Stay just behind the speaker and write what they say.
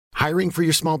Hiring for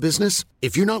your small business?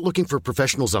 If you're not looking for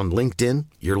professionals on LinkedIn,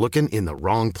 you're looking in the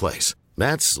wrong place.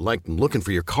 That's like looking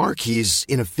for your car keys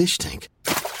in a fish tank.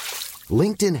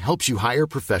 LinkedIn helps you hire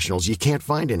professionals you can't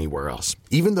find anywhere else,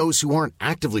 even those who aren't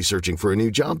actively searching for a new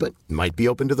job but might be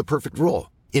open to the perfect role.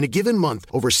 In a given month,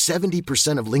 over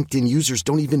 70% of LinkedIn users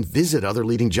don't even visit other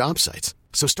leading job sites.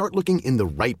 So start looking in the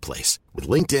right place. With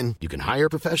LinkedIn, you can hire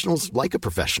professionals like a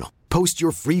professional. Post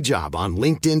your free job on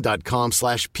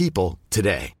linkedin.com/people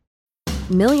today.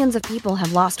 Millions of people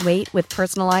have lost weight with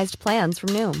personalized plans from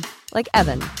Noom. Like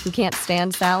Evan, who can't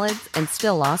stand salads and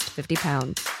still lost 50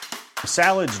 pounds.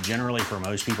 Salads generally for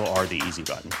most people are the easy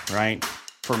button, right?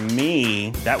 For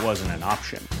me, that wasn't an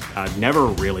option. I never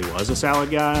really was a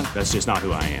salad guy. That's just not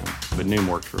who I am. But Noom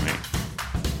worked for me.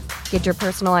 Get your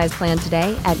personalized plan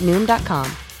today at Noom.com.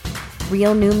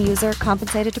 Real Noom user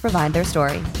compensated to provide their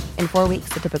story. In 4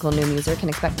 weeks, the typical Noom user can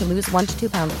expect to lose 1 to 2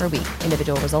 pounds per week.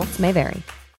 Individual results may vary.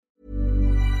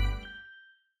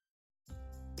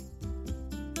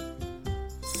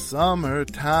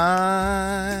 Summertime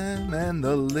and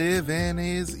the living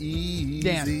is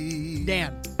easy.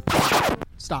 Dan.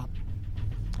 Stop.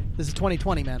 This is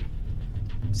 2020, man.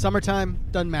 Summertime,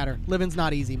 doesn't matter. Living's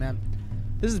not easy, man.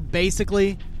 This is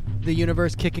basically the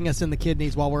universe kicking us in the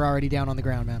kidneys while we're already down on the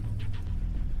ground, man.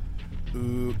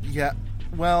 Ooh, yeah.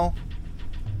 Well,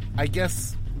 I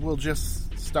guess we'll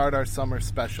just start our summer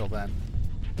special then.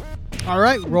 All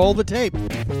right, roll the tape.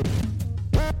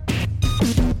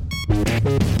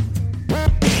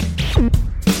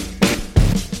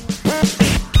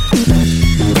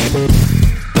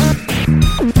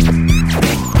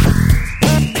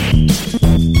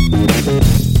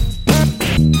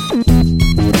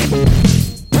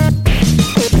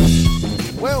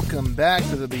 Welcome back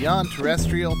to the Beyond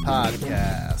Terrestrial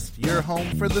Podcast, your home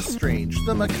for the strange,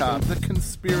 the macabre, the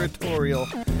conspiratorial,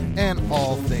 and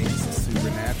all things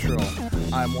supernatural.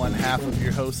 I'm one half of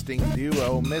your hosting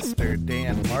duo, Mr.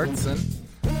 Dan Martson.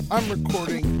 I'm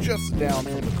recording just down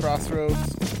from the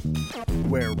crossroads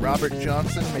where Robert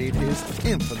Johnson made his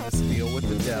infamous deal with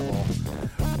the devil.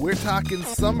 We're talking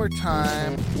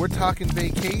summertime, we're talking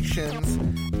vacations,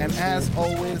 and as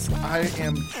always, I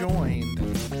am joined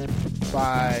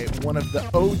by one of the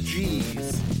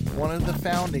OGs, one of the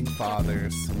founding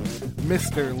fathers,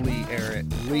 Mr. Lee Arrett.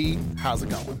 Lee, how's it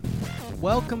going?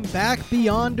 Welcome back,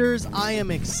 Beyonders. I am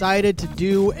excited to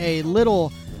do a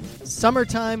little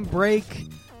summertime break.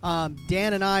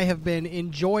 Dan and I have been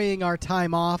enjoying our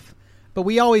time off, but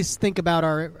we always think about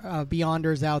our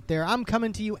Beyonders out there. I'm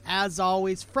coming to you, as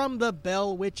always, from the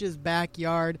Bell Witch's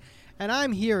backyard, and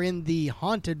I'm here in the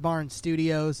Haunted Barn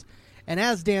Studios. And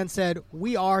as Dan said,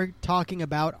 we are talking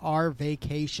about our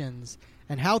vacations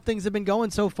and how things have been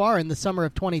going so far in the summer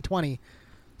of 2020.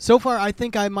 So far, I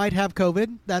think I might have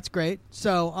COVID. That's great.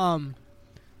 So,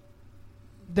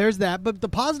 there's that. But the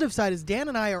positive side is Dan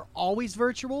and I are always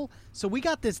virtual, so we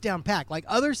got this down packed. Like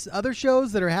other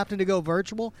shows that are having to go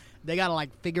virtual, they got to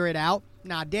like figure it out.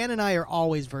 Nah, Dan and I are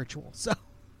always virtual. So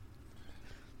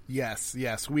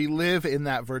Yes, we live in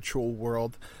that virtual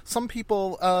world. Some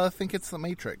people think it's the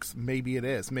Matrix. Maybe it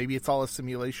is. Maybe it's all a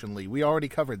simulation, Lee. We already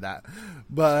covered that.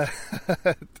 But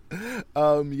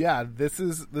yeah, this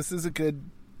is a good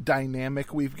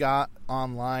dynamic we've got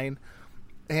online.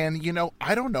 And, you know,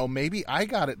 I don't know, maybe I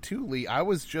got it too, Lee. I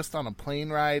was just on a plane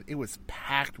ride. It was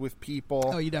packed with people.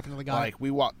 Oh, you definitely got it.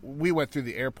 We went through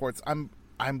the airports. I'm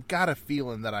got a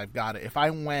feeling that I've got it. If I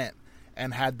went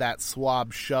and had that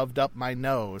swab shoved up my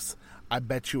nose, I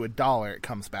bet you $1 it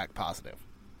comes back positive.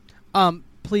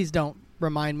 Please don't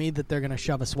remind me that they're going to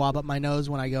shove a swab up my nose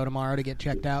when I go tomorrow to get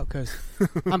checked out, because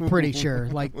I'm pretty sure.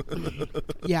 Like,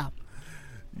 yeah.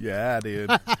 Yeah,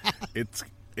 dude.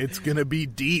 It's going to be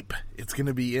deep. It's going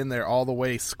to be in there all the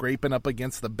way, scraping up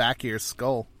against the back of your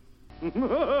skull.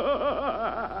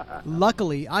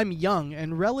 Luckily, I'm young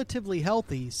and relatively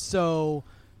healthy, so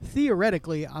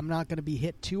theoretically, I'm not going to be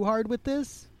hit too hard with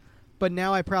this. But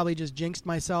now I probably just jinxed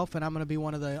myself, and I'm going to be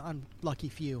one of the unlucky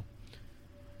few.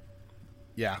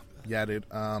 Yeah, dude.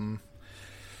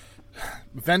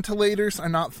 Ventilators are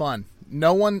not fun.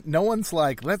 No one's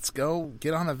like, let's go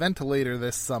get on a ventilator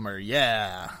this summer.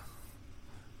 Yeah.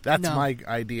 That's my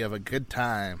idea of a good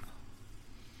time.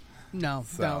 No.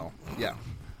 Yeah.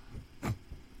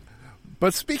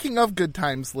 But speaking of good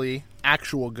times, Lee,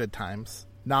 actual good times,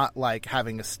 not like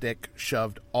having a stick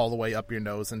shoved all the way up your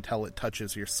nose until it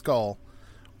touches your skull,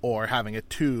 or having a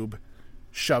tube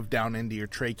shoved down into your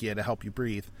trachea to help you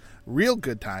breathe. Real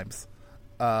good times.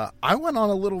 I went on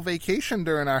a little vacation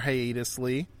during our hiatus,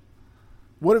 Lee.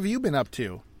 What have you been up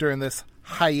to during this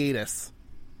hiatus?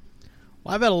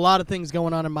 Well, I've had a lot of things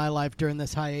going on in my life during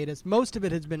this hiatus. Most of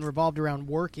it has been revolved around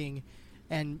working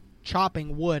and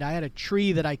chopping wood. I had a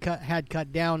tree that I had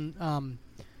cut down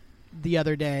the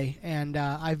other day, and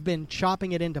I've been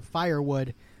chopping it into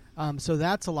firewood. So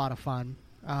that's a lot of fun.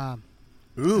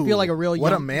 Ooh, I feel like a real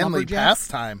what young a manly lumberjack.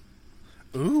 pastime.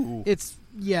 Ooh. It's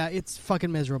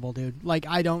fucking miserable, dude. Like,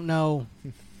 I don't know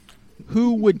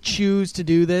who would choose to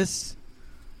do this.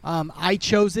 I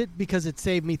chose it because it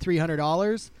saved me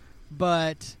 $300,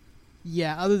 but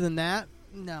yeah, other than that,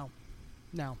 no.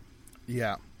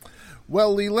 Yeah.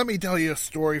 Well, Lee, let me tell you a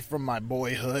story from my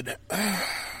boyhood.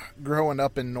 Growing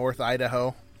up in North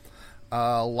Idaho,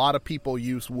 a lot of people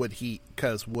use wood heat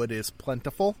because wood is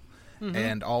plentiful,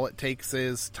 and all it takes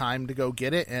is time to go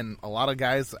get it, and a lot of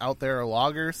guys out there are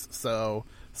loggers, so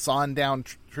sawing down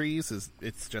trees,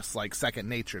 it's just like second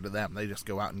nature to them. They just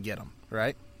go out and get them,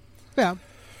 right? Yeah.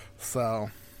 So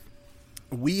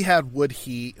we had wood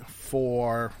heat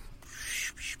for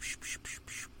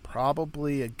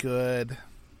probably a good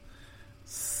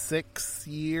 6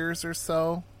 years or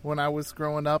so when I was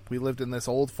growing up. We lived in this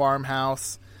old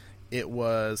farmhouse. It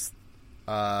was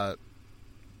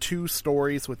 2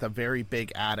 stories with a very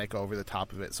big attic over the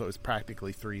top of it, so it was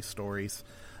practically 3 stories.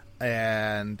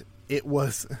 And it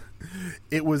was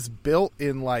built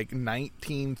in like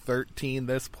 1913,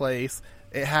 this place.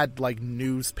 It had like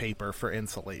newspaper for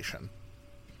insulation.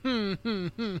 I've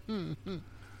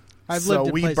So lived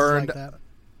in we places burned- like that.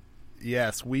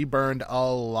 Yes, we burned a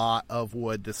lot of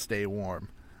wood to stay warm.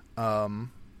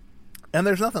 And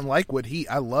there's nothing like wood heat.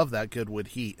 I love that good wood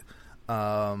heat.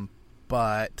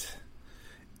 But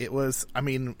it was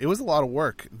a lot of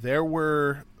work. There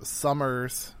were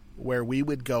summers where we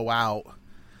would go out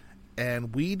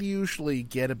and we'd usually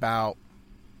get about,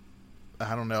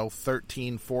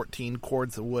 13, 14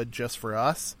 cords of wood just for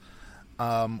us.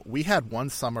 We had one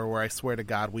summer where I swear to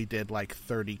God we did like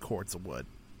 30 cords of wood.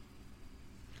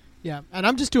 Yeah, and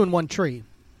I'm just doing one tree.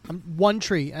 One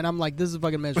tree, and I'm like, this is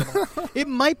fucking miserable. It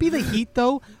might be the heat,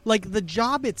 though. Like, the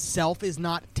job itself is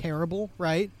not terrible,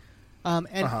 right? And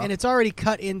it's already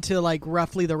cut into, like,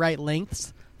 roughly the right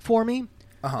lengths for me.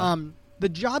 The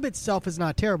job itself is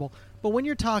not terrible. But when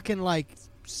you're talking, like,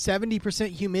 70%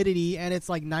 humidity and it's,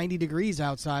 like, 90 degrees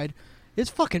outside,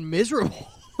 it's fucking miserable.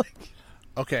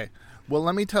 Okay, well,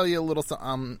 let me tell you a little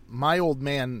something. My old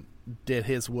man did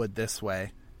his wood this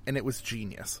way, and it was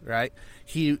genius, right?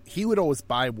 He would always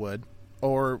buy wood,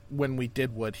 or when we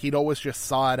did wood, he'd always just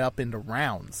saw it up into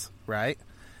rounds, right?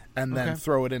 And then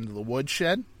throw it into the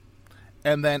woodshed.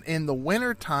 And then in the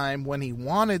wintertime, when he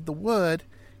wanted the wood,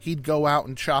 he'd go out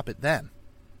and chop it then.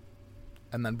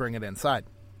 And then bring it inside.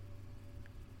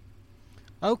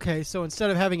 Okay, so instead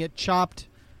of having it chopped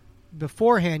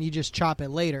beforehand, you just chop it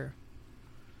later.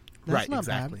 That's Right, not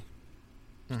exactly.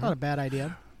 bad. It's not a bad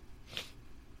idea.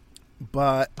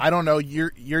 But I don't know,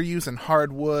 you're using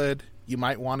hardwood. You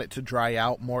might want it to dry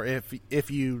out more. If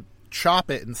you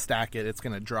chop it and stack it, it's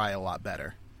going to dry a lot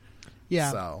better.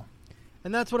 Yeah. So,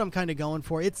 and that's what I'm kind of going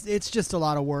for. It's just a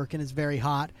lot of work, and it's very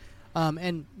hot.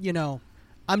 And, you know,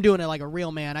 I'm doing it like a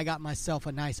real man. I got myself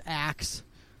a nice axe.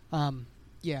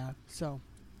 Yeah, so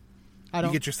I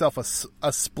don't. you get yourself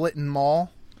a splitting maul.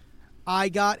 I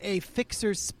got a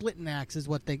fixer's splitting axe is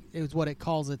what it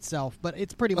calls itself, but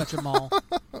it's pretty much a maul.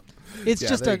 It's Yeah,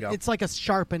 just there you go. it's like a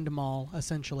sharpened maul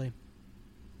essentially.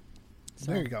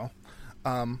 So, There you go.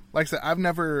 Like I said, I've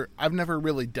never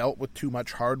really dealt with too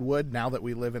much hardwood. Now that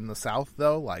we live in the South,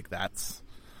 though, like that's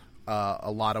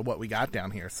a lot of what we got down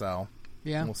here. So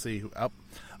yeah. we'll see.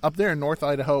 Up there in North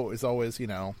Idaho is always,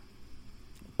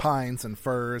 pines and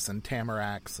firs and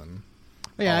tamaracks and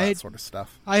Yeah, all I that hate, sort of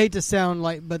stuff. I hate to sound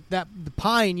like, but the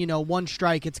pine, one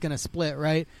strike, it's going to split,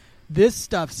 right? This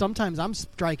stuff, sometimes I'm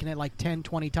striking it like 10,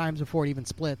 20 times before it even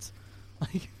splits.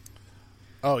 Like,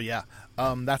 Oh, yeah.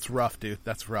 That's rough, dude.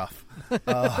 That's rough.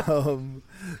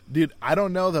 Dude, I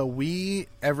don't know, though. We,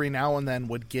 every now and then,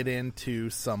 would get into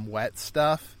some wet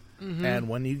stuff. Mm-hmm. And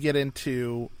when you get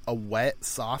into a wet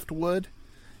softwood,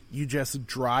 you just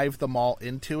drive them all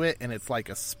into it, and it's like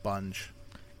a sponge.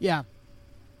 yeah.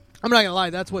 I'm not going to lie,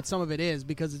 that's what some of it is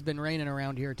because it's been raining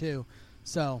around here too.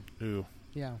 So, Ooh,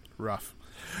 yeah. rough.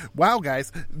 Wow,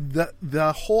 guys.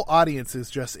 The whole audience is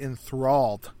just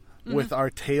enthralled with our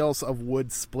tales of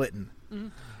wood splitting.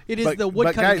 It is But- the wood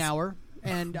but cutting guys- hour,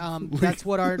 and that's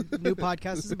what our new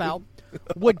podcast is about.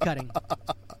 Wood cutting.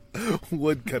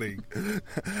 Wood cutting.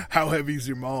 How heavy's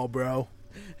your maul, bro?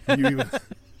 You even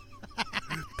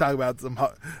talk about some.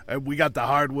 We got the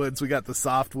hardwoods, we got the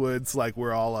softwoods. Like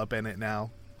we're all up in it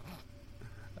now.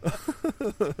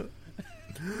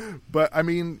 But I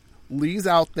mean, Lee's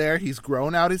out there. He's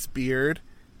grown out his beard.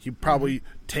 He probably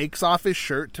takes off his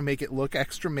shirt to make it look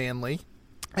extra manly.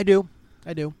 I do.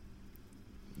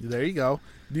 There you go.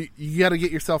 You got to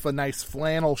get yourself a nice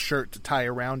flannel shirt to tie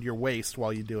around your waist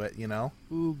while you do it, you know?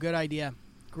 Ooh, good idea.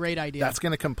 Great idea. That's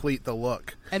going to complete the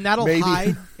look. And that'll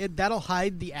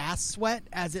hide the ass sweat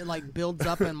as it like builds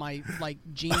up in my like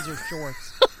jeans or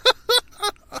shorts.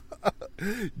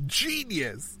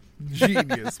 Genius.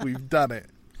 We've done it.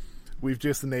 We've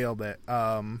just nailed it.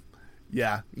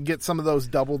 Yeah, you get some of those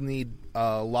double-kneed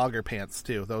logger pants,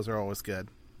 too. Those are always good.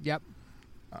 Yep.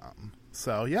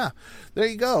 So, yeah, there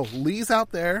you go. Lee's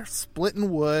out there,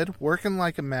 splitting wood, working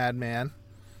like a madman.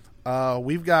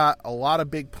 We've got a lot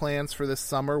of big plans for this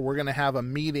summer. We're going to have a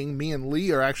meeting. Me and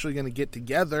Lee are actually going to get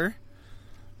together.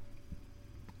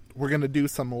 We're going to do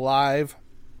some live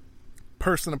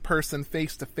person-to-person,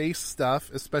 face-to-face stuff,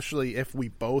 especially if we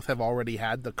both have already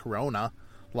had the corona.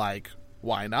 Like,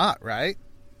 why not, right?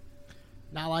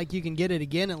 Not like you can get it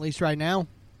again, at least right now.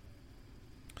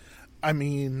 I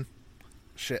mean,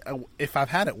 shit, if I've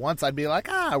had it once, I'd be like,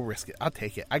 I'll risk it. I'll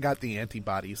take it. I got the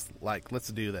antibodies. Like, let's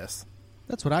do this.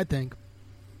 That's what I think.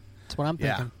 That's what I'm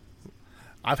thinking. Yeah.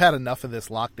 I've had enough of this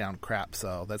lockdown crap,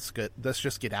 so that's good. Let's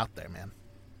just get out there, man.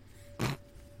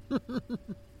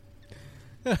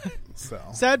 So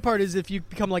sad part is if you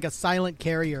become like a silent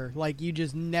carrier, like you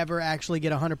just never actually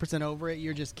get 100% over it.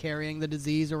 You're just carrying the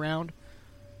disease around.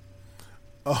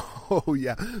 Oh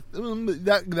yeah,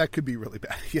 that could be really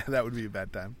bad. Yeah, that would be a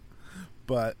bad time.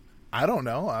 But I don't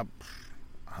know. I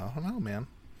don't know, man.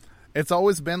 It's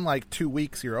always been like 2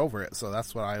 weeks you're over it, so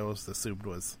that's what I always assumed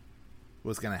was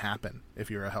going to happen if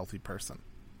you're a healthy person.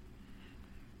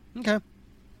 Okay.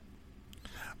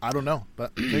 I don't know,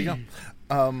 but there you go.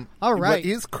 All right.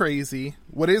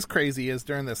 What is crazy is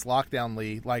during this lockdown,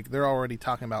 Lee, like they're already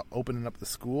talking about opening up the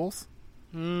schools.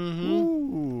 Mm-hmm.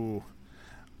 Ooh.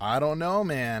 I don't know,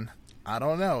 man. I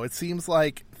don't know. It seems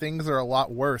like things are a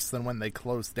lot worse than when they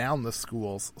closed down the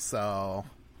schools. So,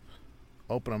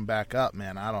 open them back up,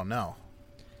 man. I don't know.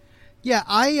 Yeah,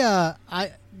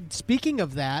 I speaking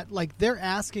of that, like they're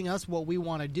asking us what we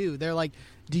want to do. They're like,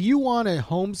 "Do you want to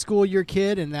homeschool your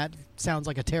kid?" And that sounds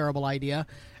like a terrible idea.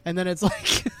 And then it's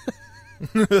like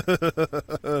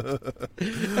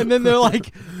and then they're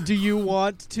like, do you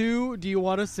want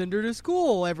to send her to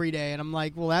school every day? And I'm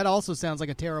like, well, that also sounds like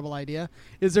a terrible idea.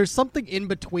 Is there something in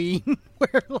between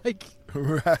where like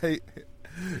right?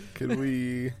 Could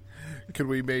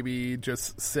we maybe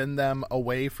just send them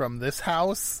away from this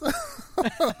house?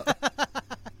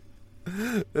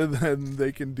 And then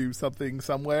they can do something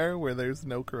somewhere where there's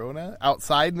no corona?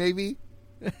 Outside, maybe?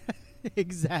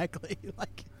 Exactly.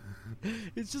 Like,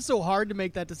 it's just so hard to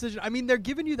make that decision. I mean, they're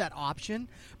giving you that option,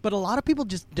 but a lot of people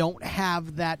just don't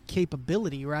have that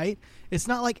capability, right? It's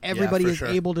not like everybody is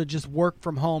able to just work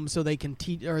from home so they can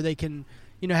teach, or they can,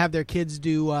 have their kids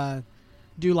do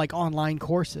like online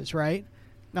courses, right?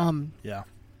 Yeah.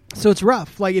 So it's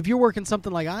rough. Like if you're working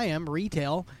something like I am,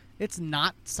 retail, it's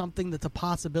not something that's a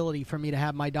possibility for me to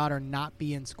have my daughter not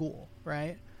be in school,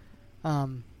 right?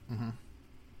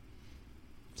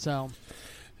 So,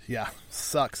 yeah,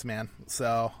 sucks, man.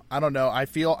 So I don't know. I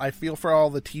feel for all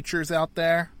the teachers out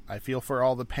there. I feel for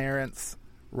all the parents.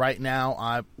 Right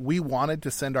now, we wanted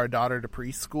to send our daughter to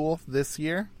preschool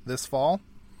this fall.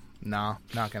 Nah,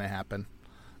 not going to happen.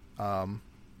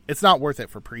 It's not worth it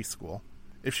for preschool.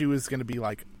 If she was going to be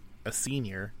like a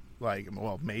senior,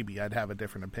 maybe I'd have a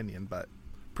different opinion. But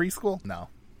preschool, no.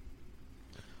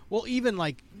 Well, even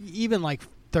like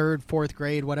 3rd, 4th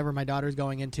grade, whatever my daughter's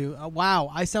going into.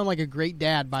 Wow, I sound like a great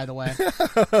dad, by the way.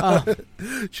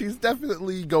 She's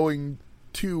definitely going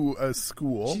to a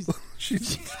school.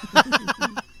 She's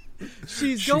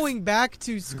going back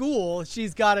to school.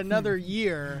 She's got another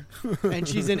year, and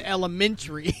she's in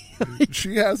elementary.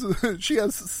 She has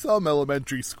some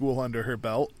elementary school under her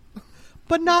belt.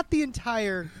 But not the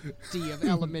entirety of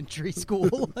elementary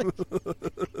school.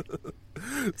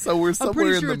 So we're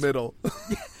somewhere in the middle.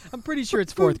 I'm pretty sure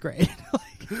it's 4th grade.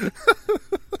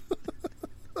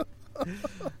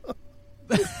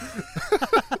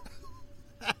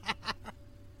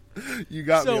 You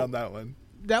got me on that one.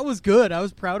 That was good. I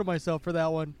was proud of myself for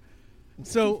that one.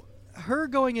 So her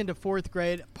going into 4th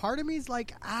grade, part of me is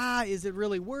like, is it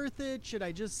really worth it? Should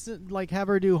I just have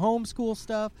her do homeschool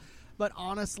stuff? But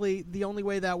honestly, the only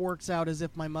way that works out is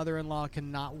if my mother-in-law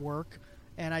cannot work,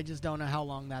 and I just don't know how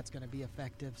long that's going to be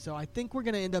effective. So I think we're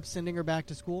going to end up sending her back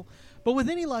to school. But with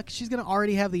any luck, she's going to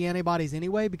already have the antibodies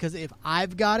anyway, because if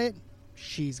I've got it,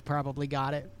 she's probably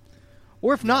got it.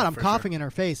 Or if not, I'm coughing in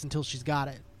her face until she's got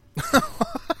it.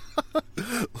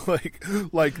 like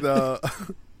the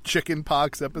chicken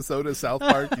pox episode of South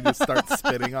Park, you just start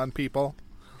spitting on people.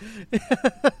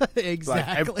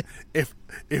 Exactly. Like,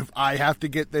 if I have to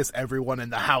get this, everyone in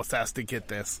the house has to get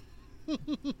this.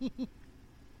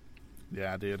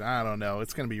 Yeah, dude, I don't know.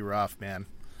 It's gonna be rough, man.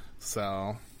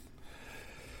 So,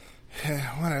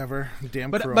 whatever.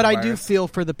 Damn. But I do feel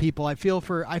for the people. I feel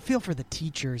for the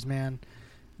teachers, man.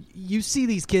 You see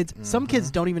these kids. Some kids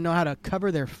don't even know how to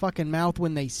cover their fucking mouth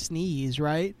when they sneeze,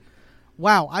 right?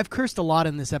 Wow, I've cursed a lot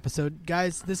in this episode.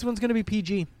 Guys, this one's going to be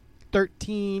PG.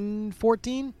 13,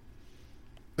 14?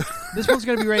 This one's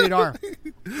going to be rated R.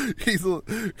 He's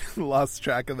lost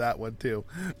track of that one, too.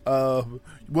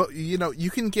 Well, you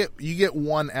get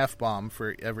one F-bomb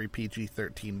for every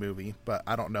PG-13 movie, but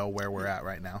I don't know where we're at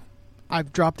right now.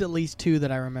 I've dropped at least 2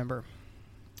 that I remember.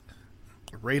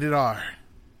 Rated R.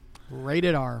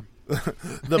 Rated R.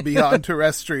 The Beyond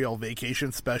Terrestrial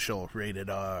Vacation Special. Rated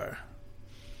R.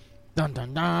 Dun,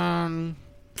 dun, dun.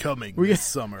 Coming this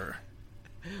summer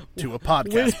to a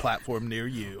podcast platform near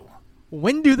you.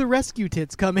 When do the rescue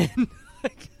tits come in?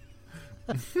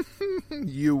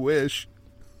 You wish.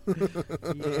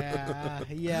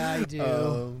 Yeah, I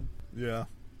do. Yeah.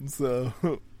 So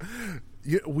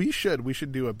we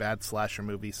should do a bad slasher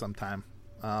movie sometime.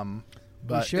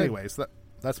 But anyways,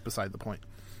 that's beside the point.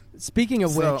 Speaking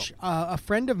of which, a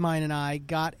friend of mine and I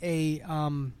got a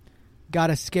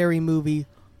scary movie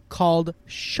called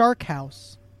Shark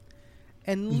House.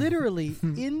 And literally,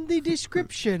 in the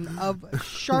description of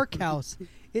Shark House,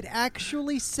 it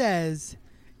actually says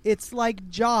it's like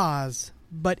Jaws,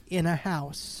 but in a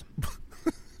house.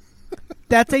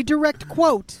 That's a direct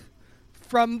quote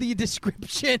from the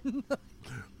description.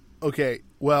 Okay,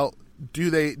 well,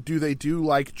 do they do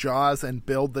like Jaws and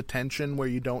build the tension where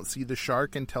you don't see the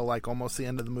shark until like almost the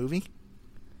end of the movie?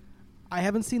 I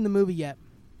haven't seen the movie yet.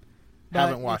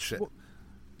 Haven't watched it.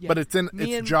 Yeah. But it's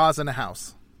Jaws in a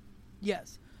house.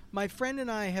 Yes. My friend and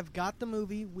I have got the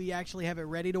movie. We actually have it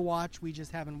ready to watch. We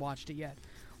just haven't watched it yet.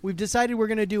 We've decided we're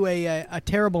going to do a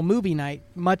terrible movie night,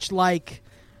 much like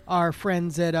our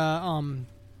friends at wow,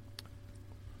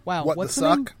 What what's the the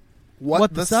Suck? name?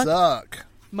 What the Suck?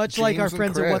 Much James like our and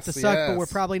friends at What the Chris, Suck, yes. but we're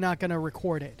probably not going to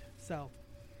record it. So,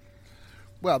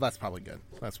 well, that's probably good.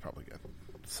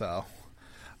 So,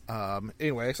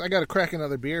 anyways, I got to crack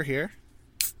another beer here.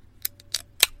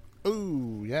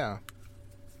 Ooh, yeah.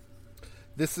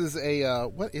 This is a,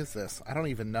 what is this? I don't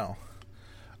even know.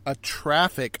 A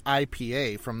Traffic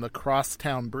IPA from the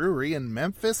Crosstown Brewery in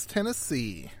Memphis,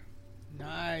 Tennessee.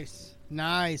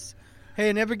 nice.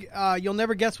 Hey, you'll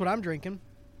never guess what I'm drinking.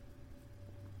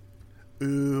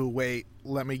 Ooh, wait,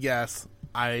 let me guess.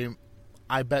 I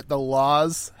bet the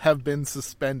laws have been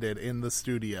suspended in the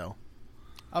studio.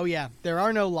 Oh, yeah. There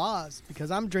are no laws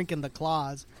because I'm drinking the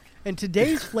Claws. And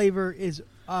today's flavor is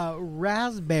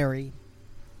raspberry.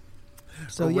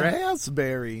 So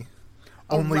Raspberry.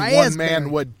 Only raspberry. one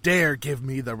man would dare give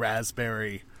me the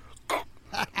raspberry.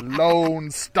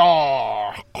 Lone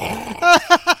Star.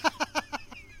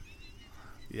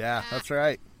 Yeah, that's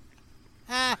right.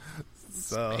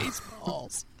 So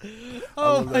Spaceballs.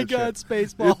 Oh my God,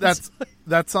 Spaceballs.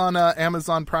 That's on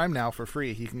Amazon Prime now for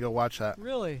free. You can go watch that.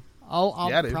 Really?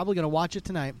 I'm probably going to watch it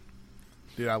tonight.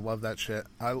 Dude, I love that shit.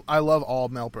 I love all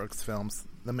Mel Brooks films.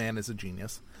 The man is a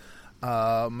genius.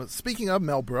 Speaking of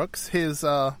Mel Brooks, his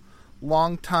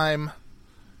longtime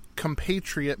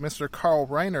compatriot, Mr. Carl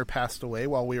Reiner, passed away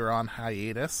while we were on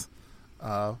hiatus.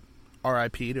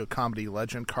 R.I.P. to a comedy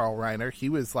legend, Carl Reiner. He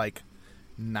was like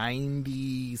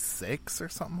 96 or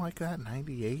something like that,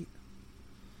 98.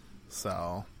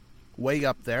 So, way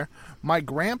up there. My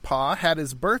grandpa had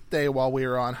his birthday while we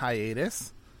were on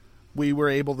hiatus. We were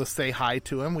able to say hi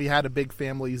to him. We had a big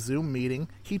family Zoom meeting.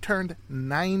 He turned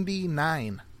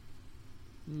 99.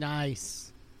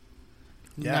 Nice.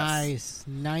 Yes. Nice.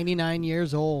 99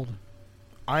 years old.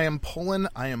 I am pulling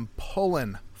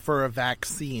for a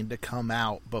vaccine to come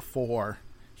out before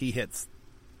he hits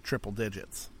triple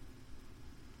digits.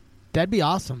 That'd be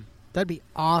awesome. That'd be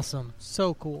awesome.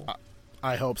 So cool.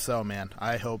 I hope so, man.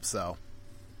 I hope so.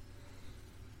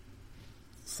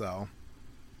 So,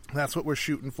 that's what we're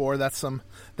shooting for. That's some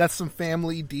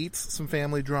family deets, some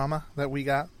family drama that we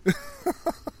got.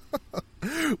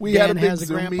 We Dan had a big has a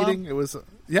Zoom grandpa? meeting. It was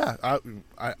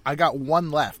I got one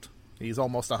left. He's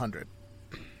almost 100.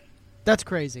 That's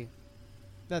crazy.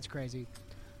 My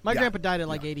Yeah. grandpa died at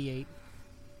like 88.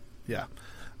 Yeah.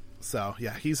 So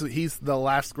yeah, he's the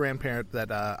last grandparent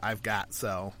that I've got.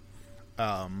 So,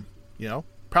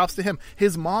 props to him.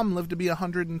 His mom lived to be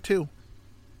 102.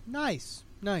 Nice.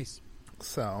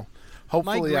 So My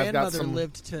hopefully I've got grandmother some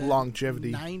lived to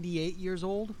longevity. 98 years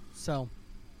old. So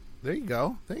There you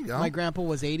go. my grandpa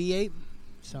was 88.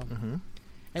 So,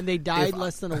 and they died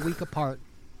less than a week apart.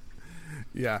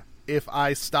 Yeah. If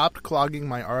I stopped clogging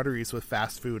my arteries with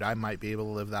fast food, I might be able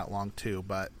to live that long too,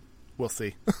 but we'll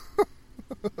see.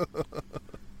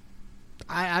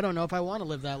 I don't know if I want to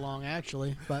live that long,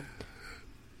 actually, but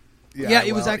Yeah,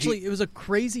 it was actually it was a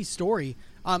crazy story.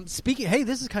 Hey,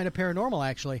 this is kind of paranormal,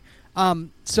 actually.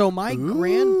 So my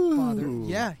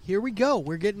grandfather, here we go.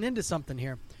 We're getting into something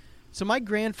here. So my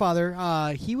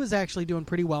grandfather, he was actually doing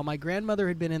pretty well. My grandmother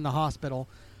had been in the hospital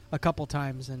a couple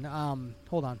times, and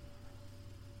hold on.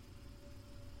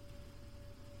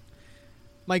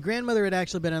 My grandmother had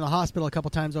actually been in the hospital a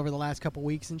couple times over the last couple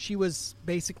weeks, and she was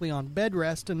basically on bed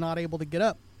rest and not able to get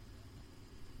up.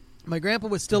 My grandpa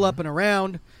was still up and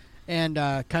around and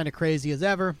kind of crazy as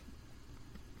ever.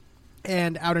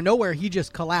 And out of nowhere, he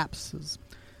just collapses.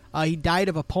 He died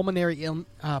of a pulmonary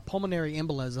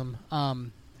embolism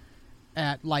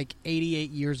at like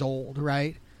 88 years old,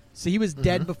 right? So he was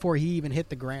dead before he even hit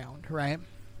the ground, right?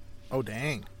 Oh,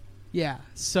 dang. Yeah.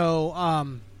 So,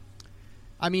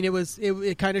 I mean,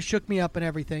 it kind of shook me up and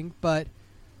everything. But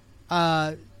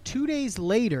 2 days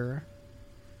later,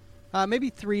 maybe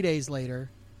 3 days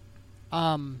later,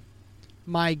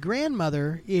 my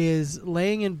grandmother is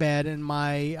laying in bed, and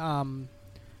my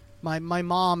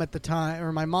mom at the time,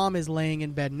 or my mom is laying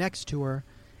in bed next to her,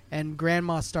 and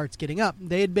Grandma starts getting up.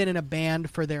 They had been in a band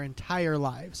for their entire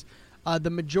lives. The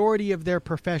majority of their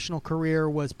professional career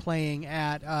was playing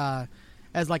at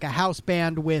as like a house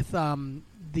band with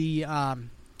the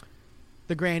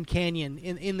Grand Canyon.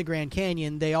 In the Grand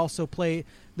Canyon, they also play.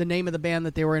 The name of the band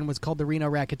that they were in was called the Reno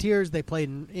Racketeers. They played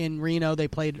in Reno. They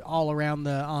played all around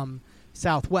the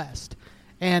Southwest.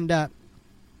 And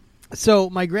so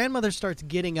my grandmother starts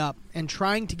getting up and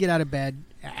trying to get out of bed,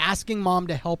 asking Mom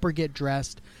to help her get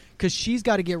dressed because she's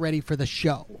got to get ready for the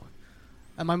show.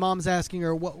 And my mom's asking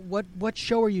her, "What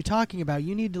show are you talking about?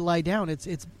 You need to lie down. It's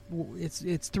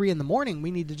 3 a.m.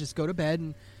 We need to just go to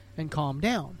bed and calm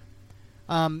down."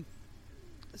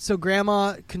 So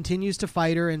Grandma continues to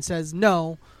fight her and says,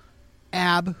 "No,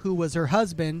 Ab, who was her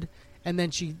husband," and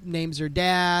then she names her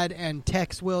dad and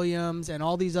Tex Williams and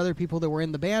all these other people that were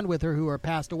in the band with her who are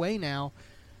passed away now.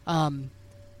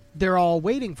 They're all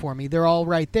waiting for me. They're all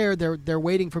right there. They're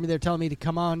waiting for me. They're telling me to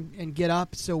come on and get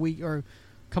up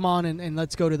come on and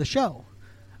let's go to the show.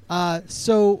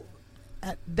 So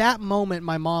at that moment,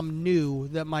 my mom knew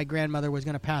that my grandmother was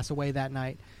going to pass away that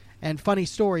night. And funny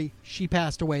story, she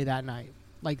passed away that night.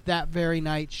 Like that very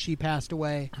night, she passed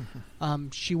away.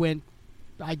 She went,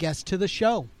 I guess, to the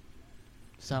show.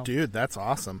 So, dude, that's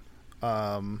awesome.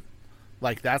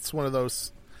 Like that's one of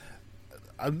those.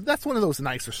 That's one of those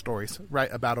nicer stories, right?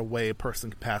 About a way a person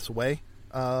can pass away.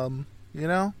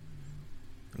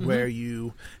 Where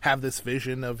you have this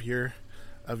vision of your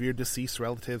deceased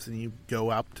relatives and you go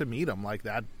up to meet them. Like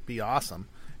that'd be awesome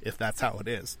if that's how it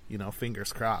is.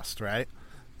 Fingers crossed, right?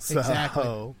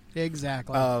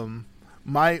 Exactly.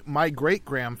 My great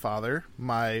grandfather,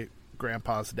 my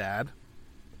grandpa's dad,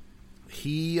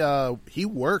 he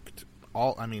worked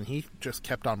all. I mean, he just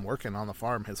kept on working on the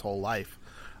farm his whole life.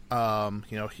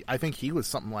 I think he was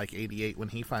something like 88 when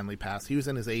he finally passed. He was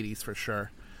in his 80s for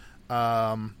sure.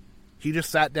 He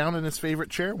just sat down in his favorite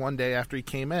chair one day after he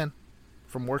came in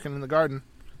from working in the garden,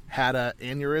 had a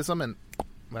aneurysm, and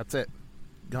that's it,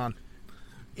 gone.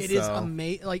 It is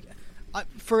amazing. Like,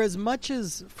 for as much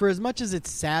as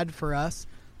it's sad for us,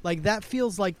 like that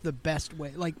feels like the best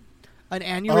way. Like an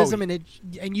aneurysm,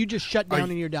 and you just shut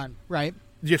down and you're done, right?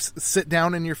 Just sit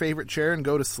down in your favorite chair and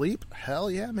go to sleep.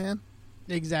 Hell yeah, man.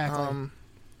 Exactly.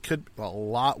 Could a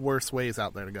lot worse ways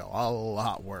out there to go. A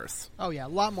lot worse. Oh yeah, a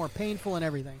lot more painful and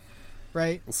everything,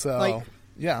 right? So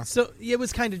yeah. So it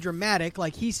was kind of dramatic.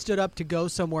 Like he stood up to go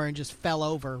somewhere and just fell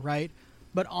over, right?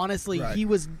 But honestly, right. he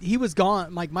was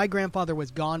gone. Like my grandfather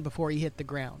was gone before he hit the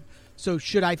ground. So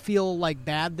should I feel like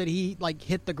bad that he like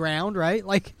hit the ground, right?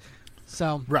 Like,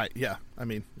 so right, yeah. I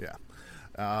mean, yeah.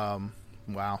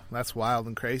 Wow, that's wild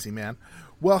and crazy, man.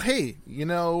 Well, hey,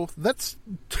 let's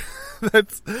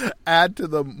add to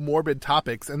the morbid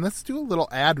topics, and let's do a little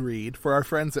ad read for our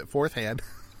friends at Fourth Hand.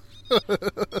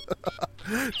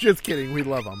 Just kidding, we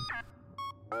love them.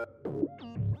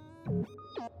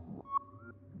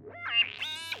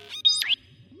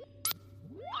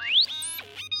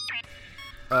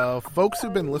 Folks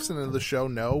who've been listening to the show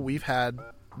know we've had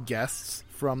guests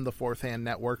from the Fourth Hand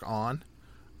Network on.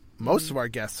 Most of our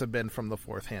guests have been from the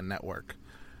Fourth Hand Network.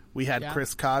 We had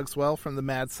Chris Cogswell from the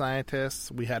Mad Scientists.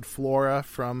 We had Flora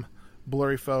from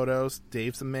Blurry Photos.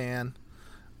 Dave's a man.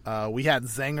 We had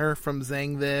Zenger from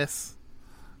Zang This.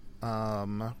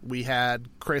 We had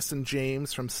Chris and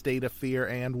James from State of Fear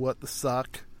and What the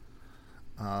Suck.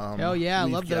 Hell yeah, I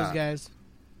love those guys.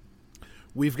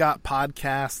 We've got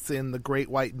podcasts in the Great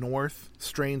White North,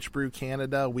 Strange Brew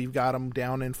Canada. We've got them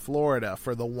down in Florida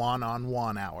for the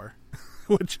one-on-one hour,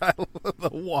 which I love, the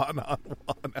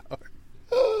one-on-one hour.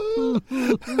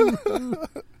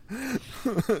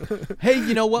 Hey,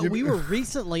 you know what? We were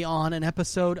recently on an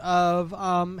episode of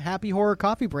Happy Horror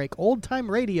Coffee Break, old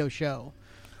time radio show.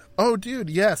 Oh, dude,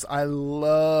 yes. I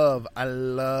love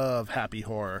Happy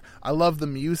Horror. I love the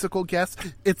musical guests.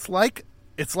 It's like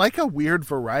a weird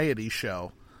variety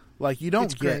show. Like, you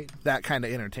don't get that kind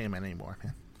of entertainment anymore,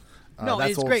 man. No,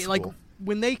 that's it's old great. school. Like,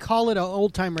 when they call it an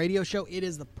old-time radio show, it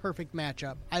is the perfect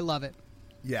matchup. I love it.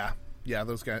 Yeah,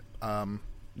 those guys.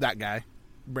 That guy,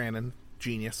 Brandon,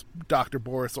 genius. Dr.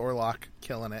 Boris Orlock,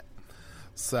 killing it.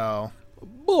 So,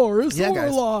 Boris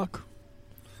Orlock. Guys.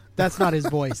 That's not his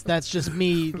voice. That's just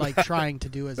me, like, trying to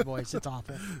do his voice. It's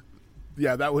awful.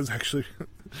 Yeah, that was actually...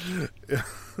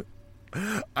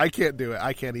 I can't do it.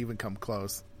 I can't even come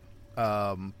close.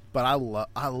 But I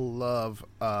love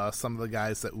some of the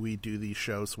guys that we do these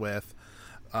shows with.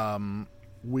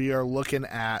 We are looking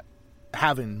at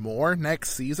having more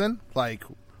next season. Like,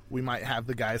 we might have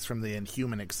the guys from the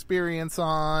Inhuman Experience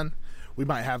on. We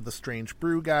might have the Strange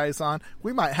Brew guys on.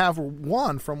 We might have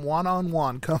one from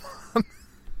One-on-One come on.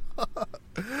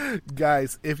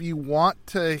 Guys, if you want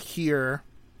to hear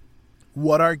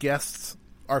what our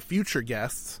future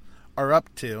guests are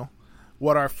up to,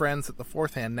 what our friends at the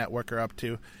Fourth Hand Network are up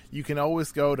to, you can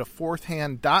always go to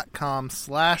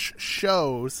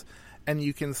fourthhand.com/shows and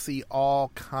you can see all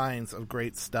kinds of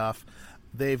great stuff.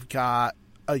 They've got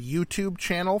a YouTube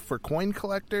channel for coin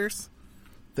collectors.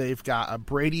 They've got a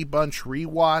Brady Bunch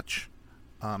rewatch.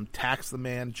 Tax the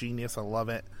Man, genius, I love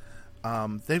it.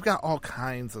 They've got all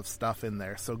kinds of stuff in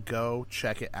there, so go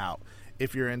check it out.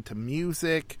 If you're into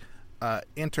music,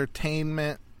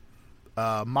 entertainment,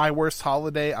 My Worst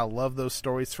Holiday, I love those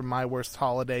stories from My Worst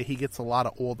Holiday. He gets a lot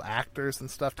of old actors and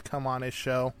stuff to come on his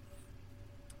show.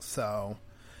 So,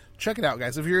 check it out,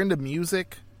 guys. If you're into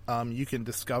music, you can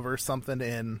discover something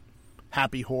in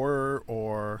Happy Horror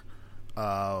or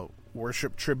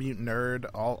Worship Tribute Nerd,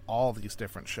 all these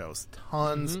different shows.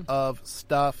 Tons of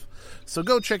stuff. So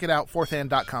go check it out,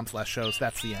 fourthhand.com/shows.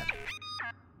 That's the end.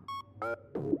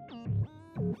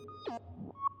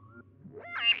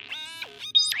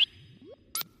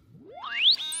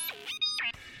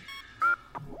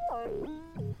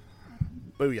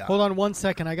 Booyah. Hold on 1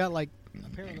 second. I got, like,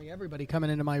 apparently everybody coming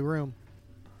into my room.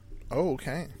 Oh,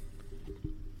 okay.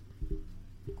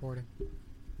 Recording.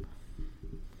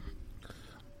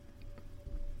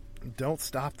 Don't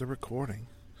stop the recording.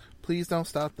 Please don't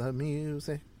stop the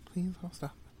music. Please don't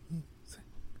stop the music.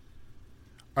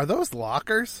 Are those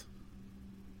lockers?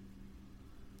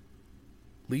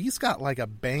 Lee's got like a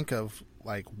bank of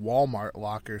like Walmart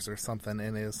lockers or something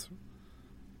in his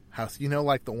house. You know,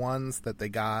 like the ones that they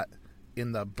got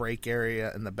in the break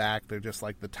area in the back. They're just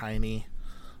like the tiny,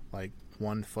 like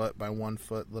 1 foot by 1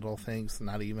 foot little things.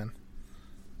 Not even.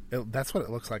 That's what it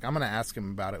looks like. I'm going to ask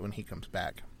him about it when he comes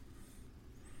back.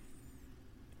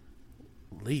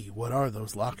 Lee, what are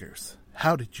those lockers?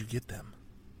 How did you get them?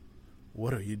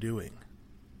 What are you doing?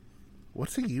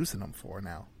 What's he using them for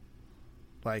now?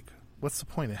 Like, what's the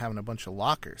point of having a bunch of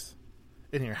lockers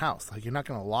in your house? Like, you're not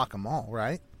going to lock them all,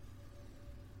 right?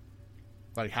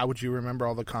 Like, how would you remember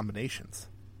all the combinations?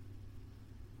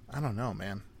 I don't know,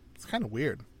 man. It's kind of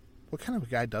weird. What kind of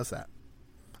a guy does that?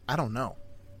 I don't know.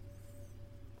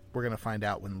 We're going to find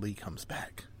out when Lee comes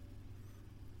back.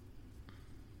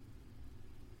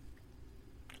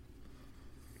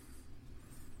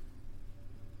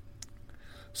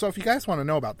 So if you guys want to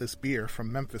know about this beer from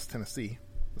Memphis, Tennessee,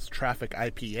 this Traffic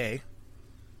IPA,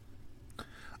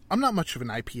 I'm not much of an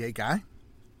IPA guy.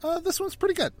 This one's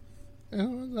pretty good. It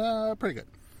was pretty good.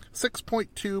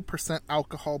 6.2%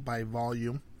 alcohol by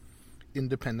volume,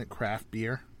 independent craft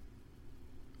beer.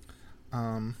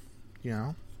 You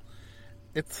know,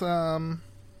 it's a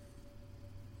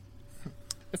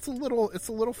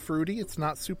little fruity. It's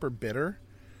not super bitter.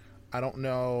 I don't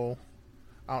know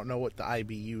what the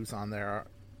IBUs on there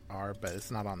are, but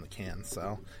it's not on the can,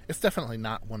 so it's definitely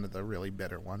not one of the really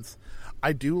bitter ones.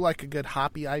 I do like a good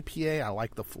hoppy IPA. I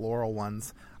like the floral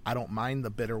ones. I don't mind the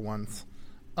bitter ones.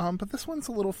 But this one's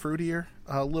a little fruitier,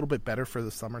 a little bit better for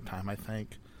the summertime, I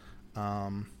think.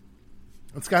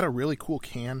 It's got a really cool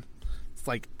can. It's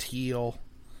like teal,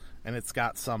 and it's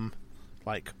got some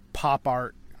like pop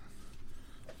art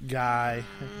guy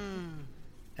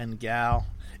and gal.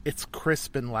 It's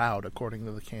crisp and loud, according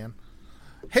to the can.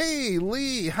 Hey,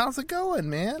 Lee, how's it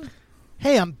going, man?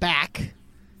 Hey, I'm back.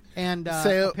 And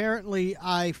apparently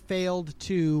I failed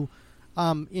to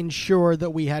ensure that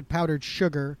we had powdered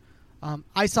sugar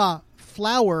I saw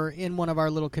flour in one of our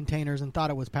little containers and thought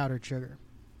it was powdered sugar.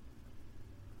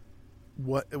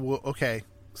 What? Well, okay,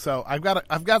 so I've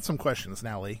got some questions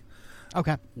now, Lee.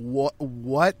 Okay.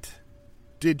 What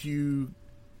do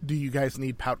you guys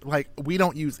need powder? Like, we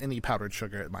don't use any powdered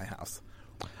sugar at my house.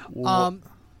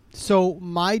 So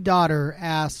my daughter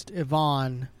asked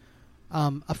Yvonne,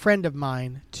 a friend of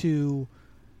mine, to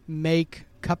make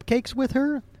cupcakes with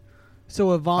her.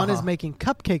 So Yvonne is making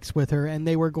cupcakes with her, and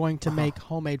they were going to make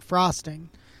homemade frosting.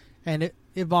 And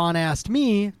Yvonne asked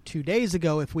me 2 days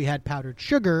ago if we had powdered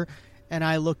sugar, and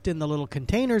I looked in the little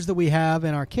containers that we have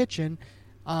in our kitchen,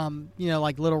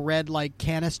 like little red like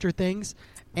canister things,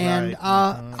 and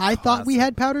I thought we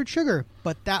had powdered sugar,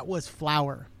 but that was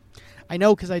flour. I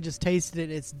know because I just tasted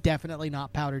it. It's definitely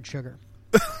not powdered sugar.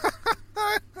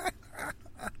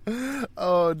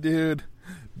 Oh, dude,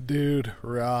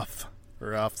 rough,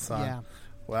 son. Yeah.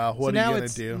 Wow, what are you gonna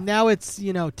do? Now it's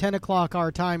 10 o'clock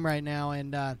our time right now,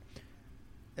 and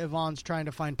Yvonne's trying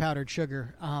to find powdered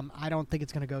sugar. I don't think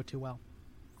it's going to go too well.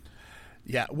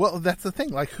 Yeah, well, that's the thing.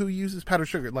 Like, who uses powdered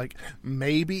sugar? Like,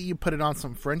 maybe you put it on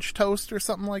some French toast or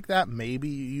something like that. Maybe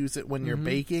you use it when you're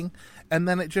baking, and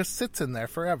then it just sits in there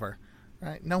forever.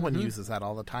 Right? No one uses that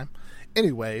all the time.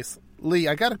 Anyways, Lee,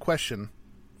 I got a question.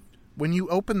 When you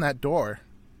opened that door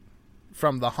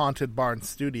from the Haunted Barn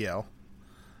studio,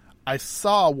 I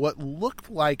saw what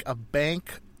looked like a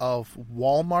bank of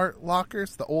Walmart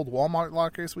lockers, the old Walmart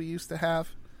lockers we used to have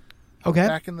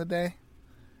back in the day.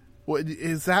 What,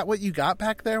 is that what you got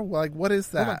back there? Like, what is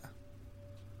that?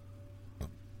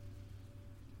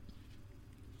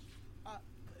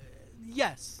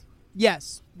 Yes.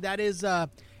 That is,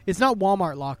 it's not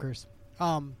Walmart lockers.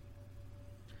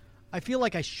 I feel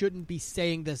like I shouldn't be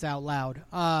saying this out loud.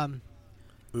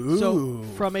 So,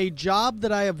 from a job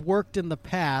that I have worked in the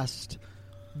past,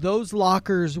 those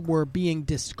lockers were being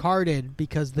discarded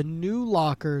because the new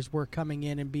lockers were coming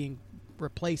in and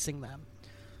replacing them.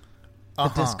 The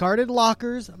discarded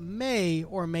lockers may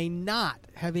or may not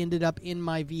have ended up in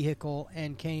my vehicle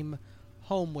and came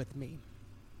home with me.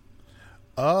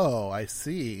 Oh, I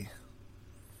see.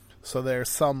 So there are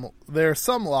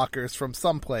some lockers from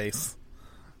some place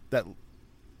that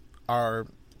are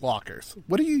lockers.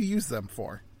 What do you use them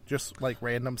for? Just like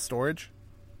random storage?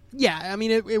 Yeah, I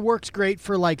mean it works great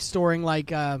for like storing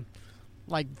like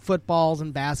footballs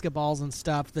and basketballs and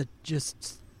stuff that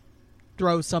just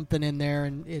throw something in there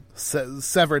and it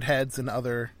severed heads and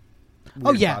other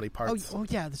weird body parts. Oh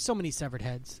yeah, there's so many severed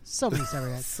heads. I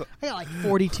got like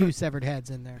 42 severed heads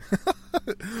in there.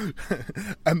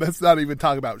 And let's not even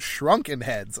talk about shrunken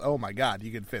heads. Oh my God,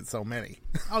 you can fit so many.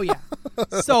 Oh yeah,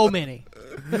 so many.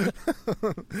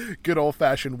 Good old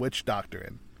fashioned witch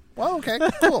doctoring. Well, okay,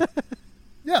 cool.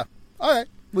 Yeah, all right,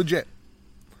 legit.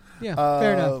 Yeah,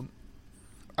 fair enough.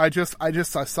 I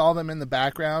saw them in the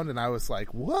background and I was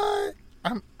like, what?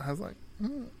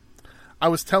 I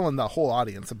was telling the whole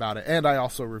audience about it, and I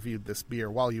also reviewed this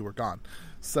beer while you were gone.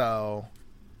 So,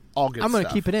 all good stuff. I'm going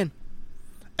to keep it in.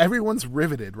 Everyone's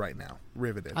riveted right now.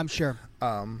 Riveted. I'm sure.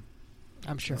 I'm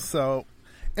sure. So,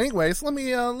 anyways, let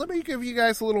me give you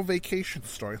guys a little vacation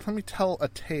story. Let me tell a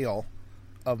tale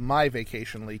of my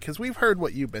vacation, Lee, because we've heard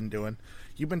what you've been doing.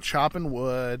 You've been chopping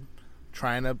wood,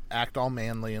 trying to act all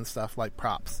manly and stuff like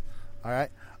props. All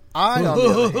right? I,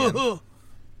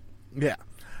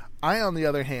 on the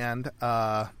other hand,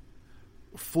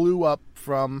 flew up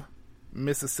from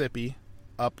Mississippi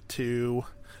up to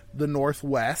the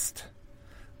Northwest.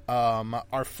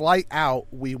 Our flight out,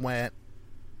 we went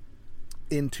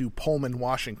into Pullman,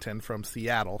 Washington from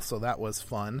Seattle, so that was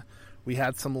fun. We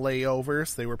had some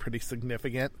layovers. They were pretty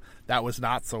significant. That was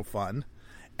not so fun.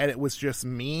 And it was just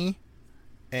me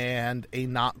and a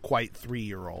not quite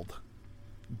 3-year-old.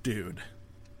 Dude,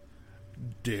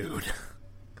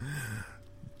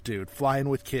 flying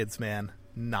with kids, man,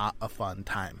 not a fun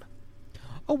time.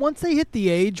 Oh, once they hit the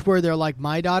age where they're like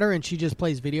my daughter and she just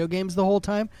plays video games the whole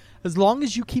time, as long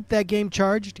as you keep that game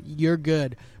charged, you're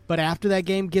good. But after that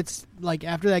game